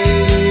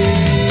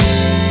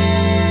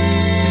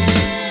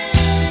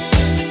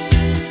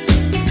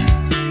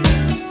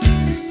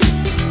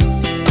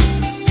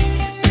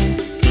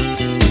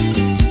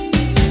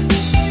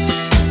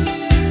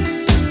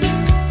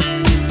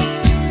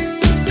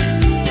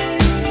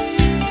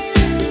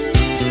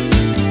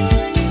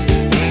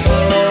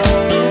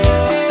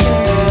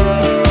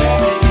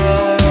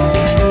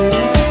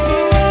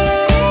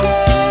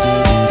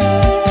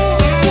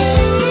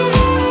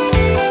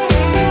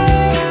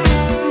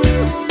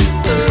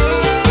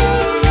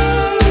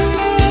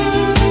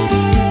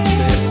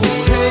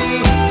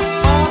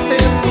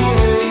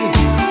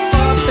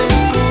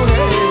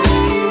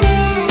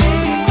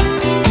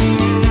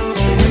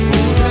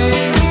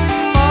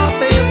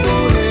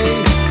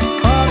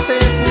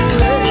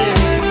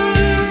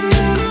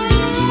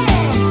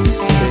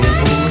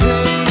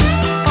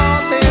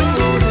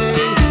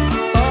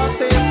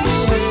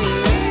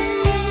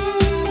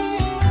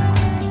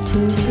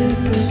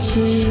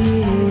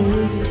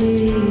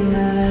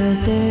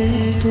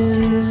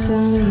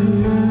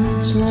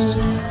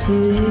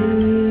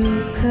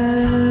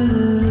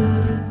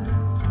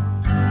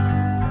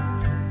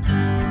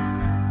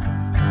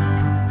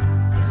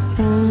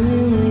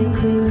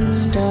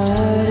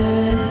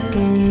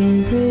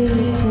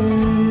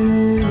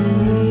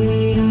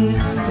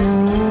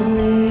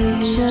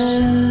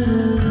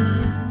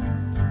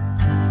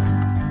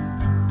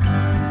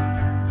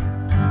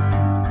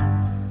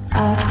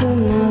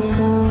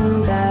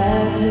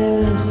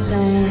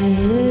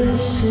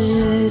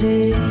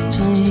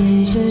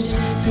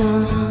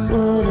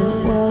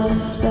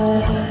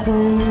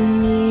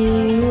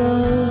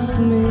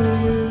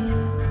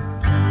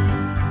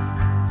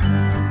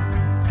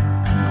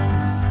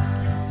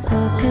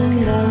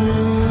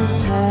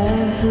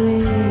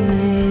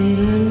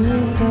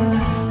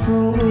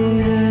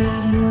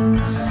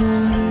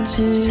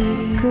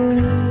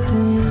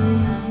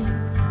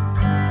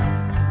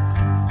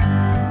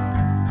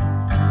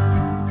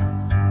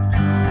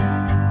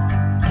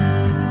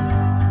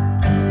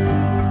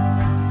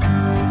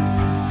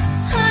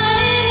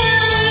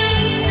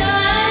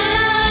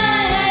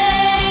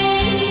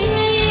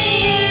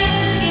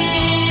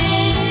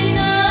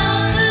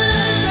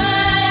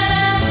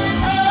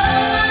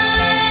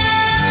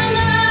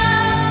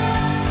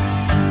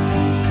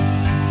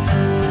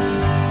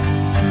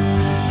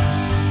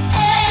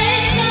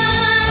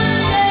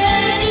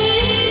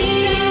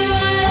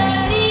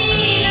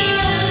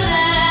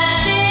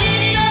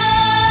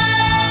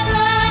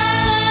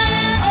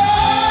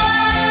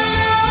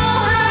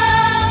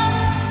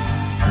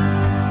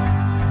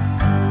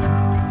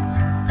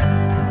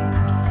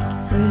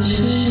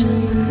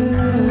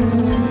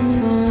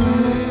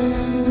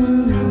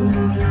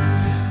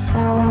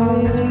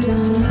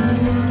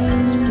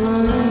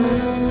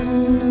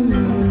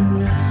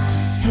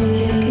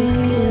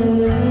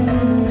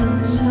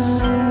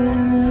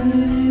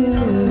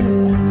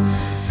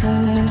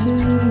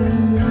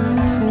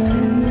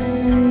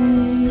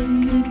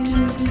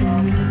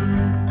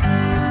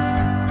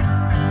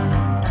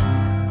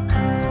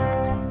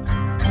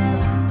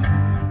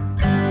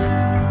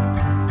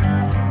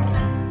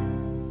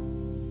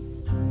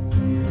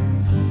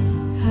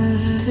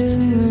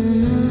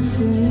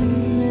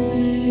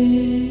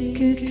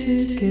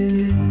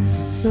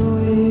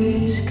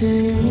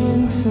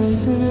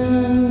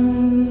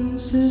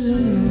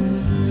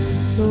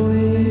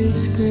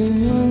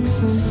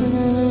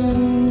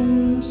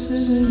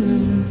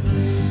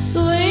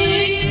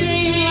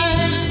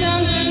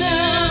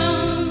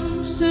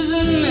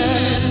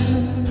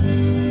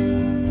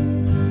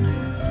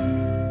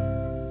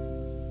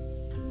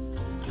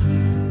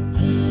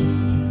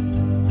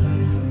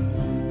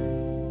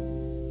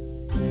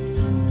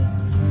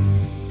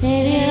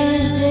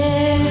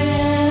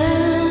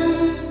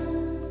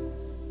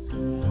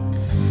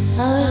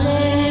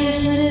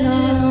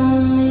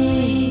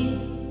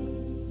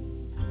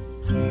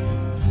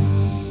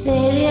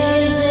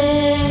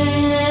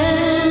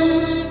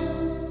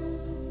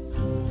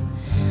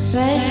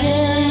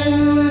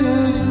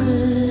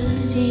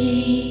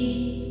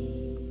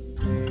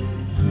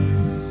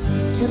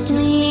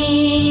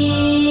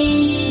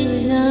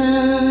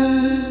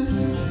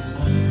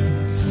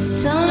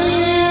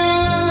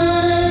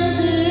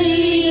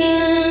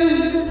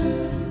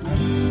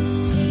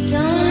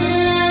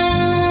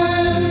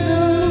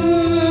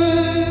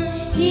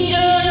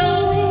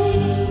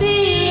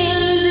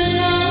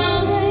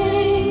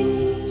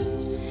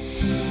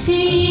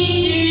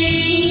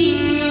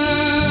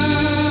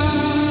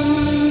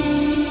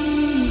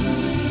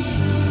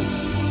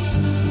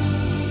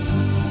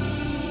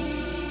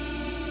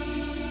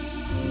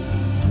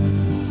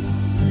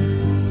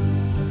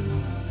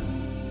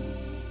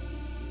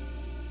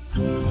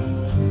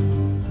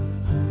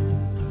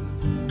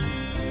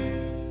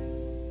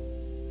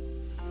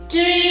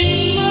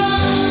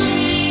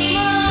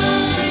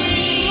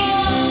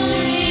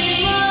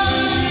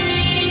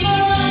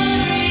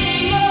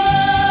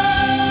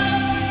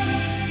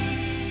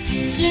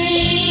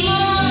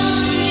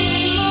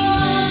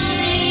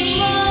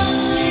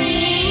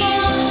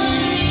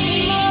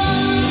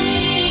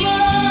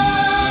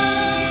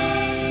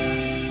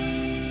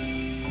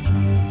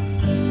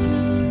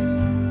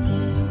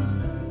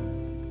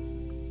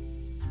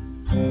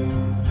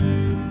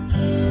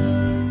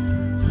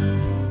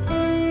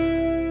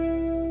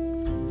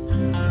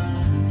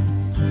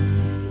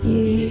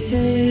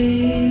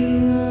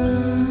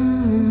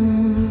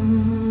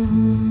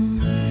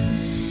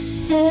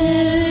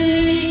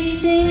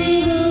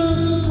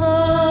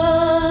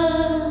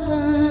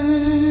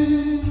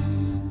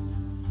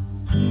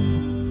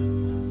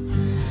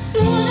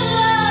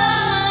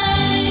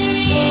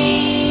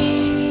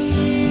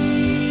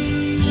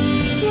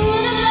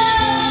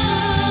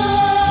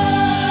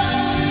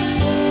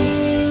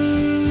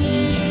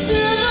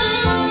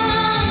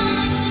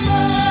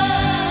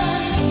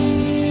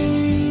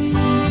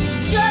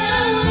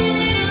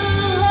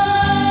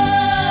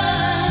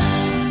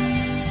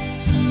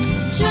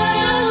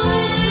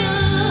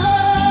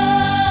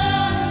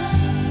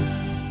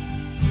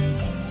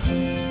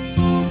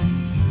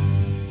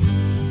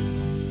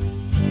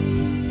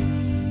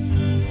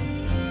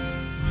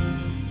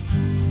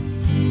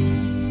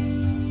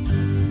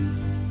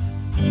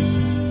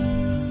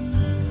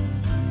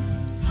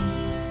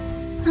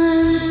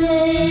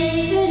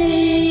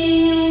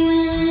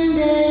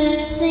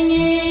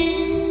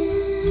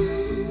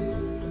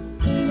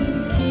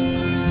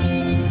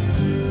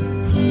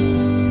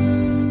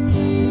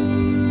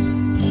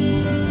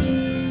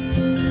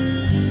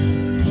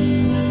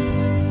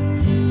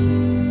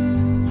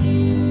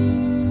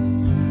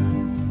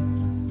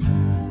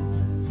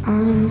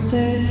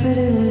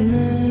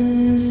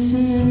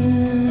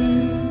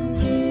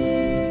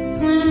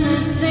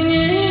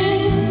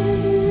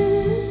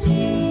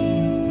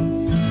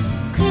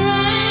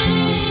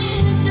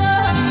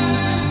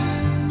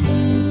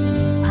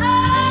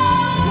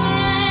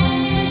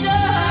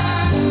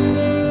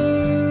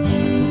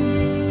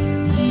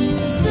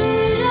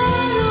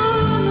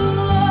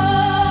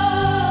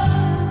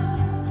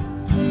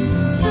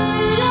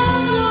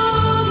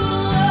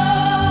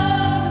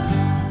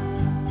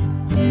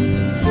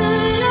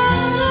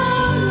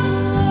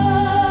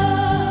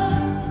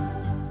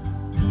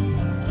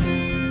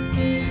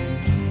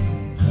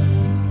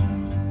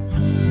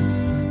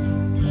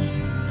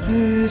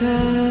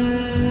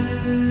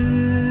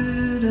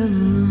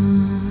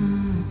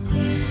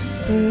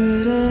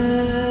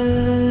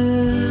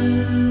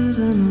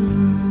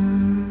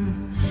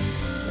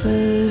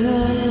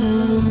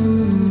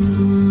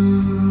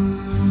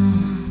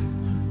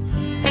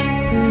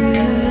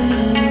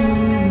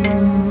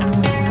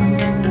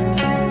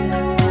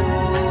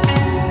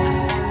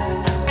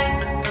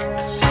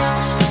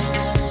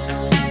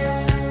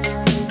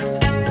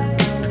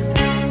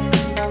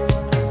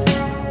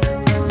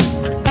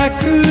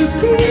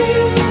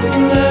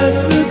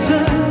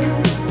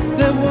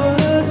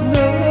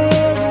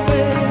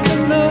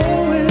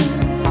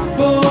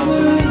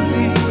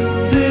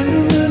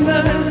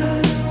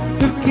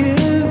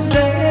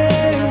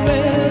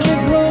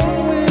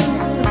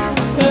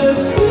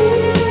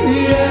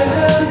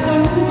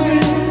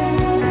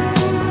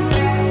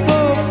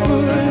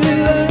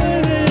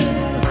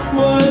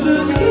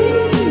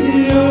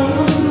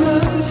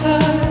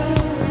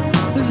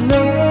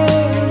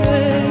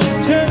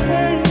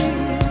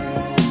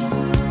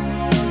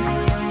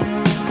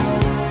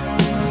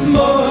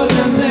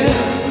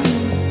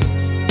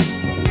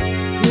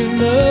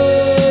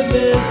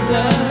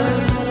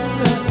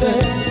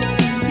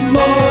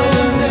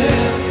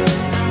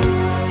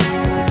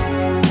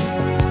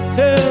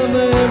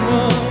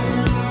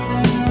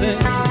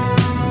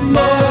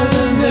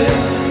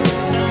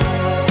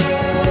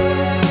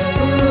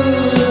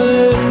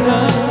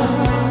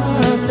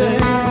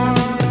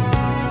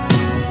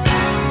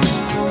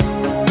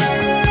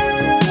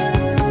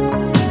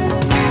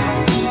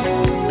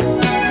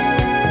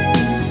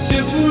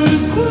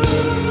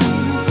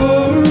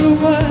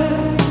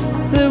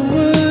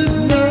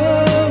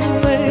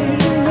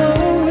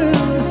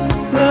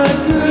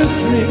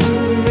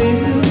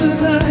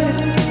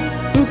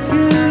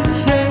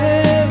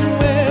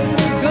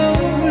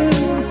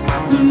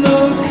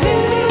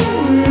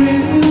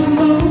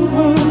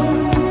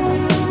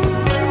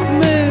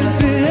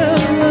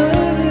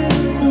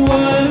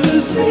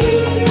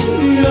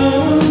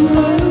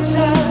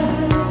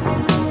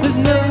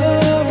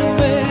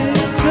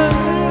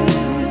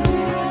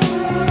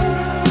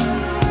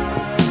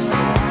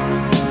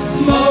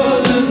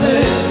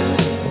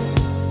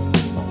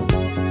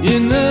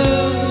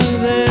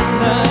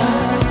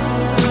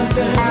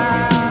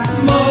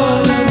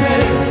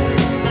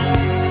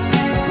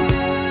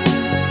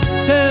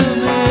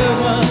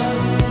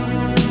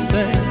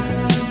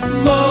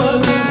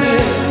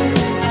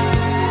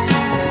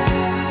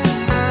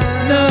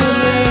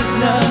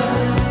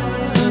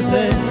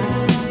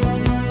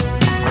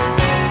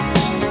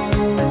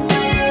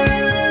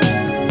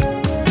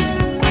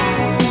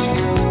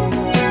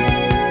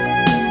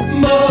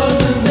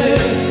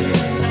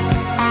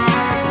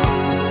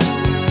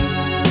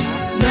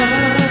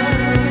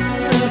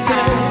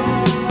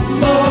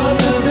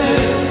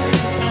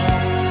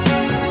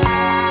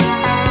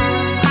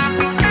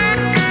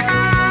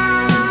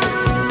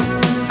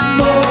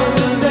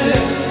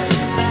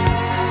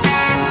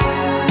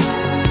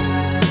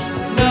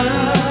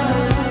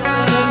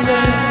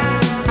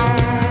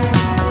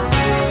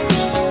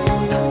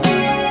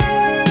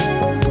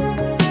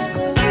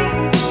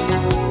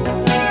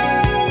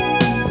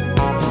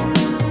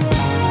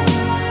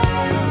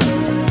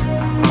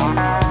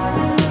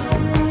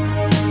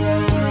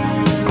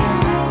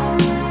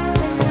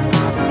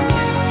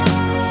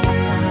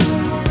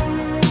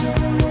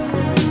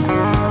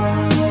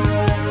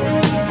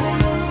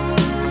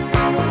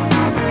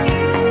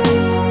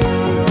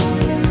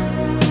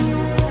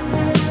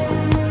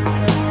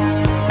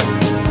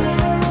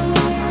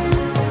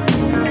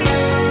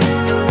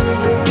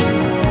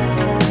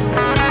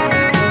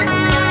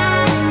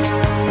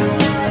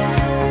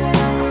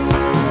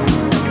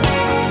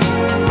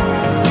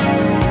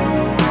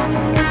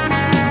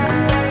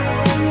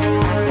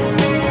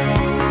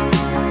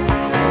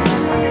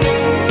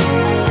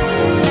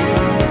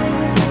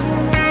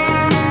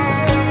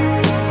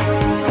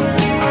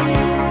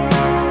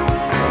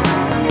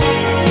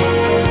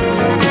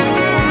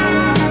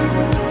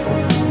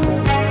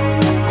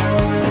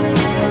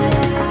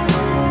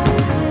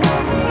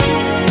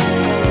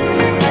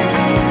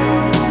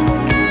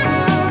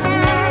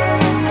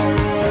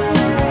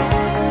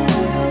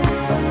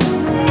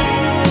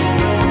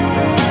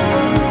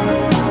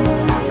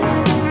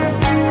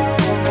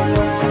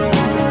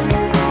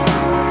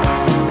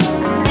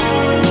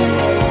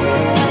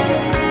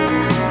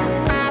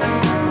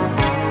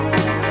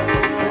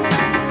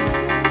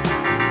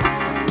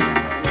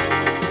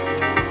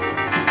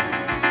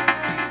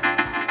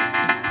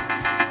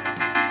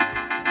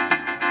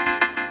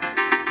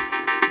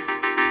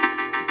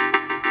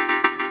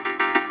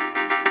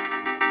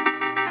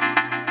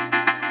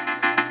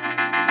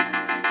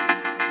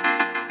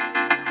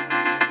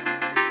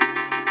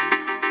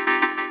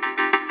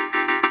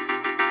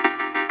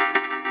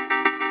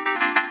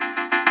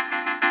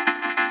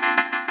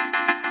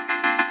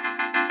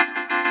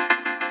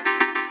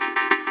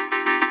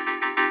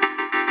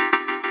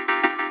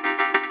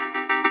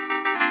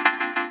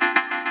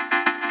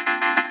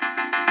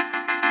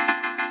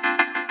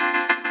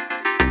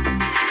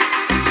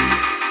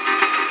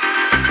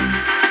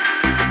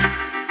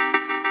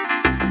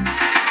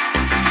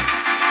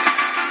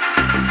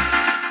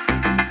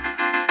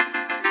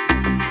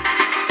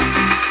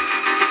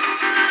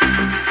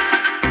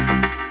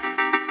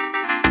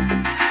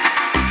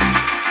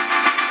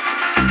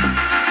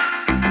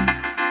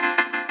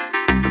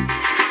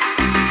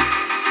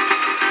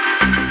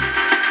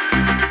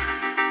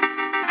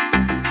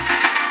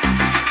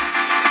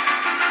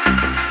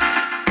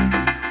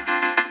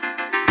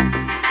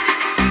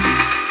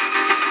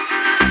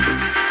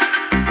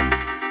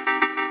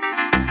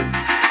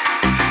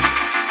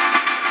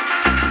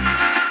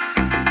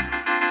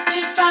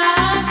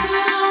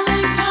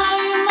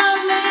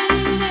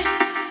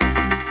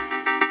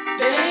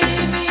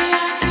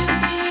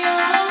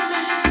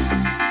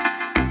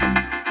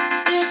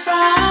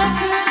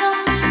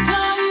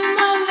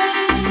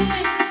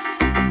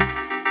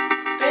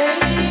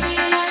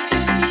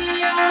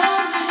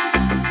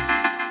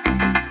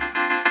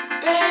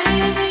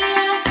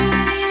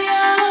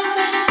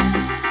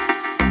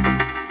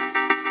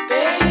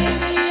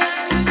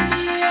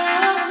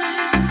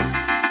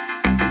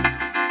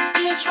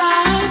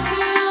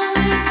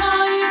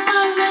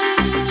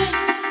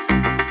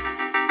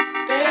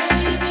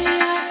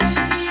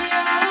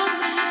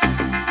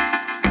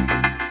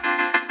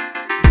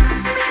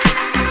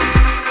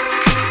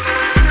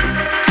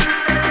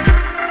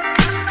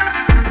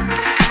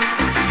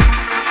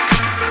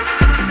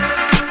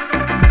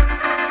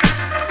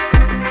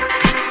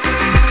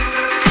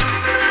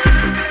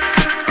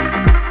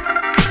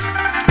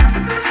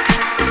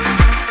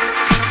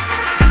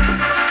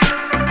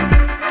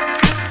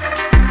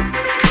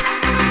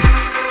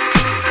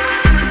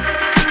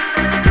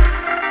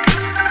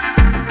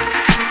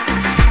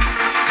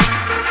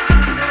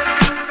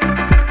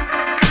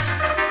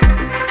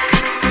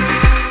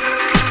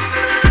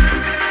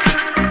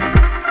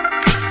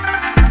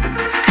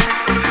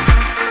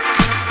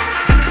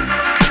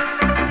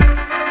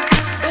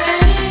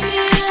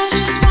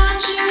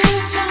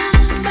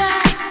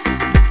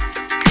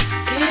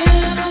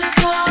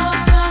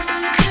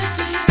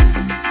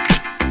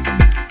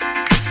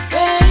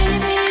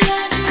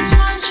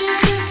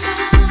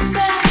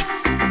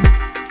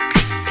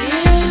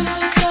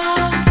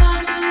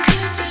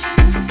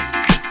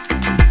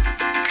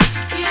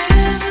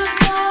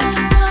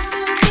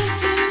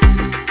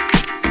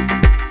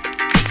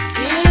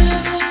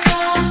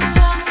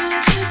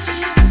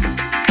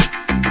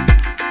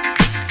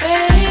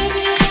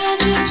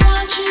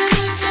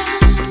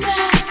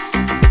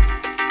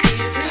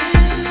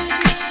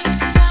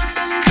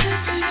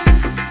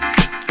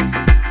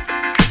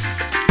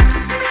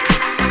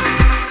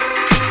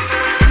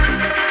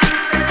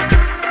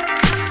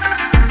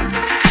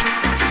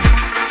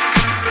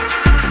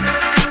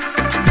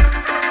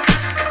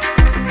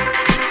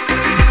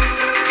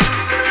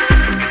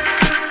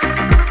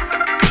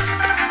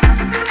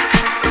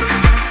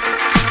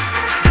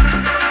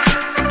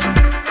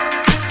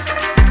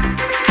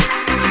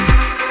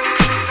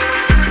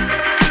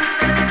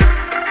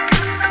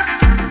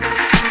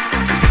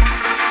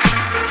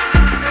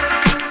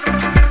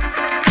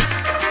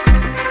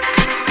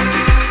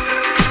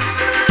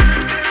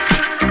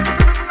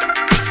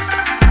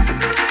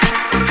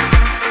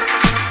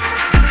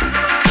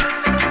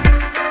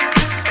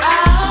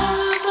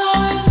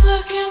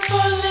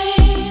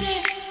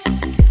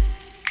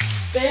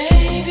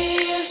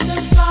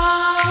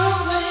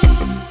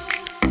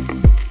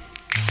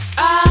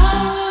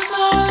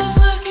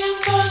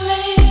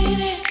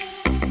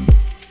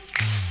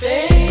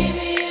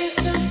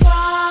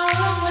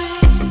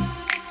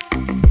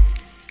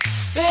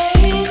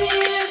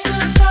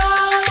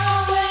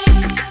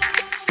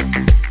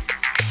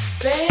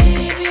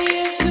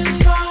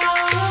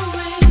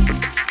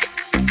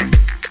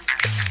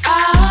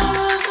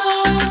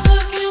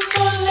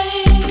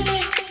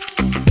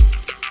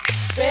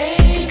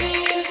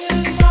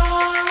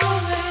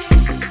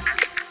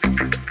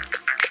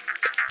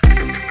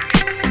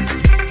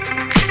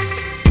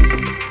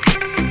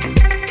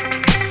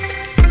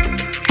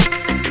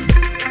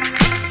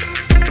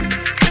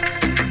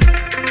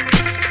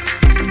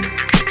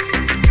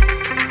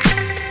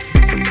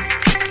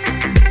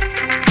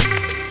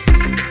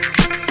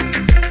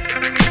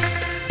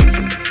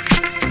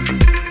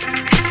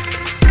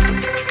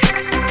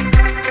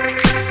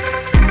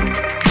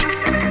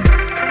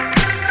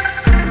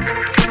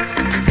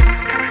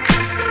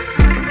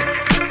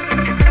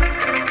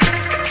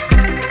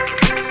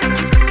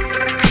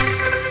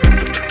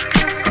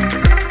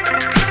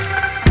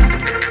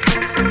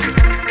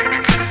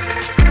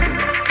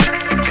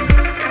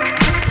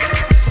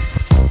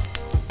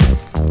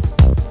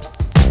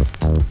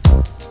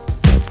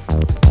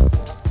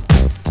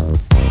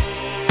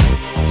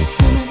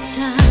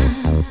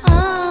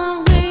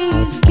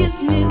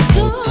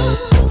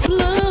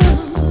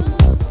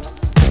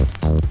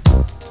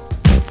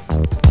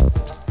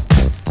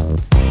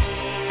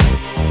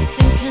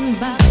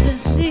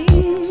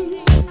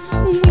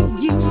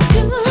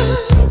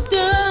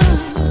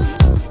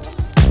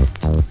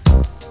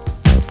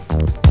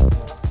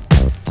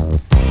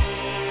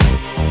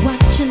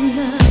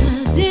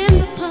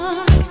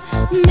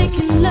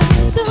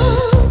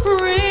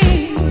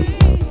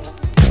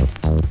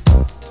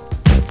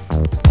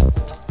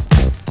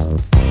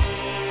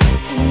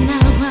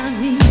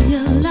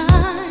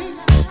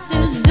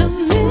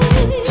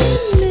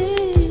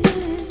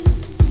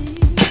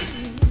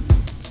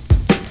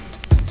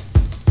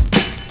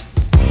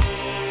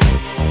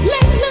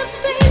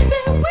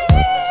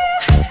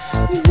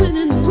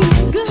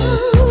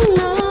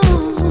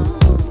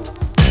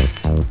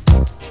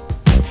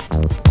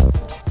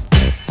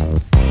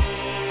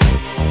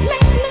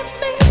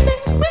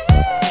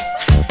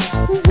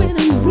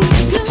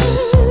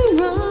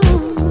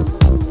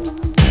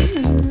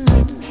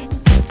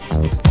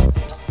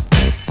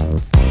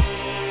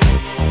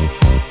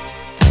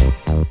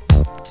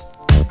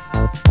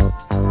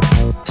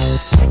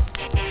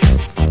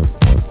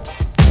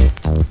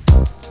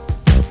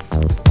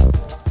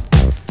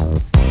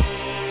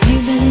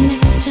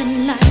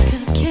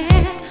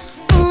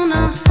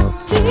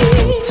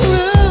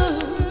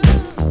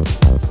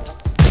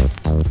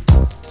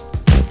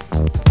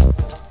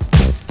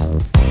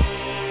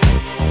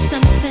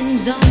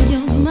 What's on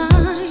your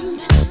mind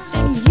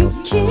that you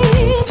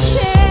can't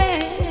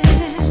share?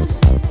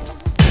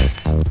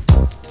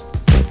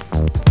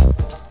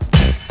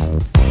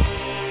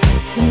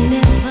 You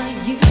never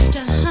used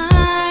to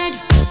hide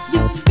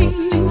your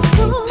feelings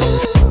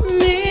from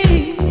me.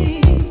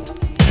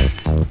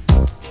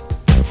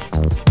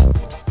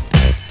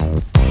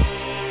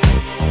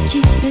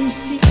 Keeping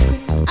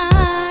secrets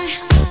I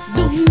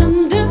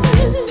don't understand.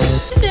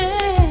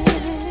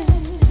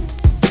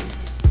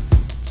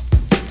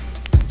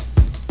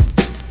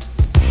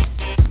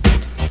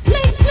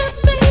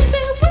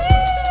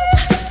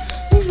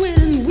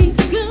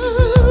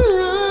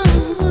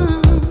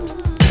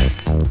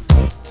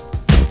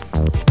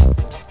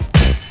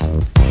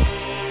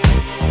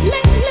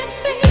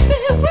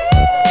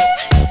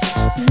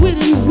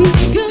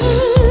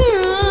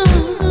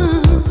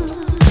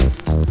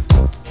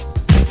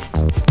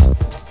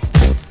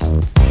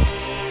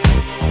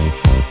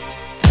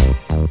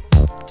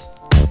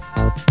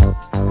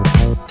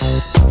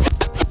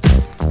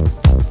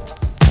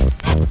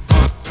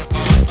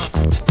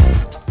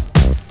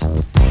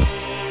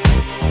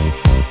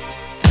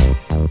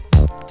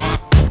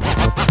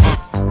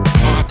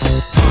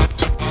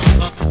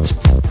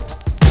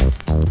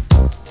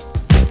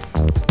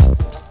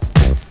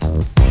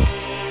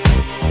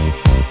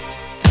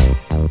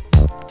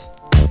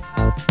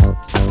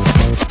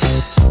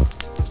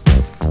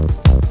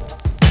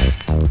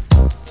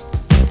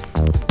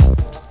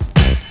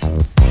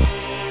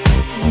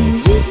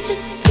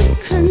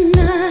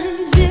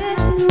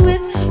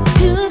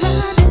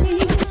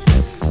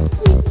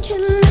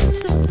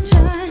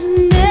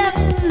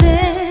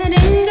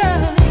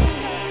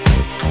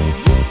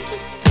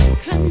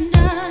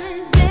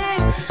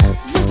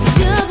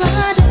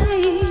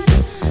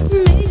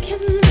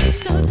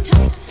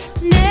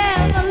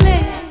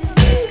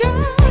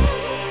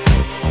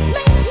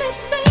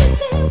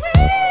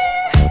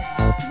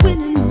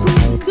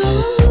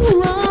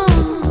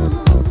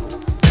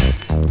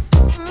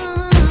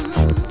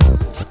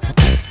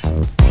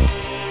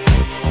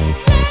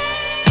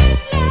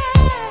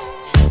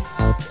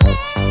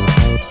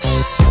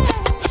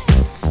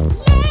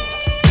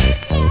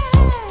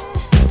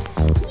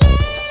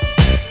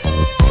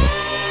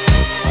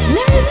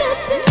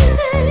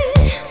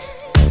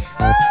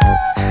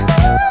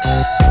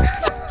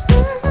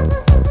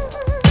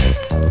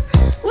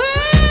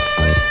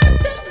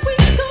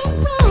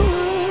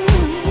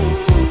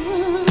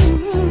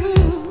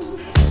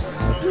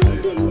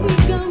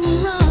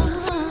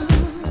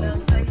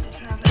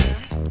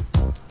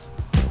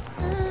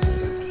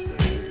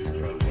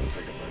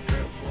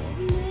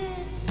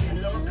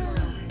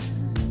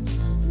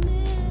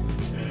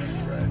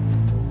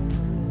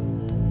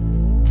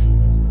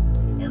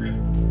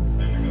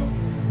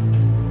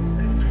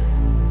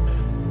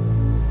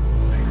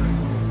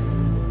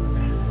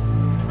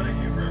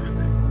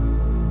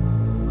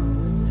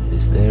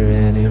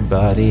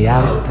 Anybody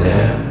out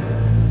there?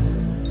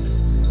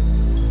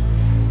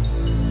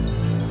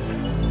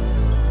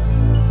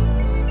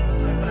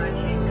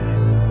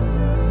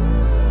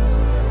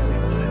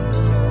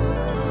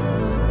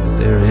 Is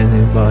there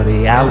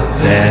anybody out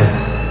there?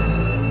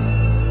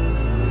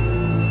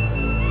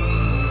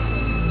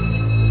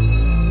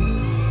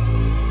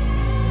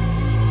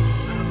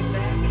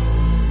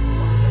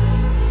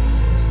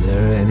 Is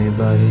there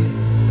anybody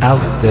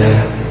out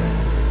there?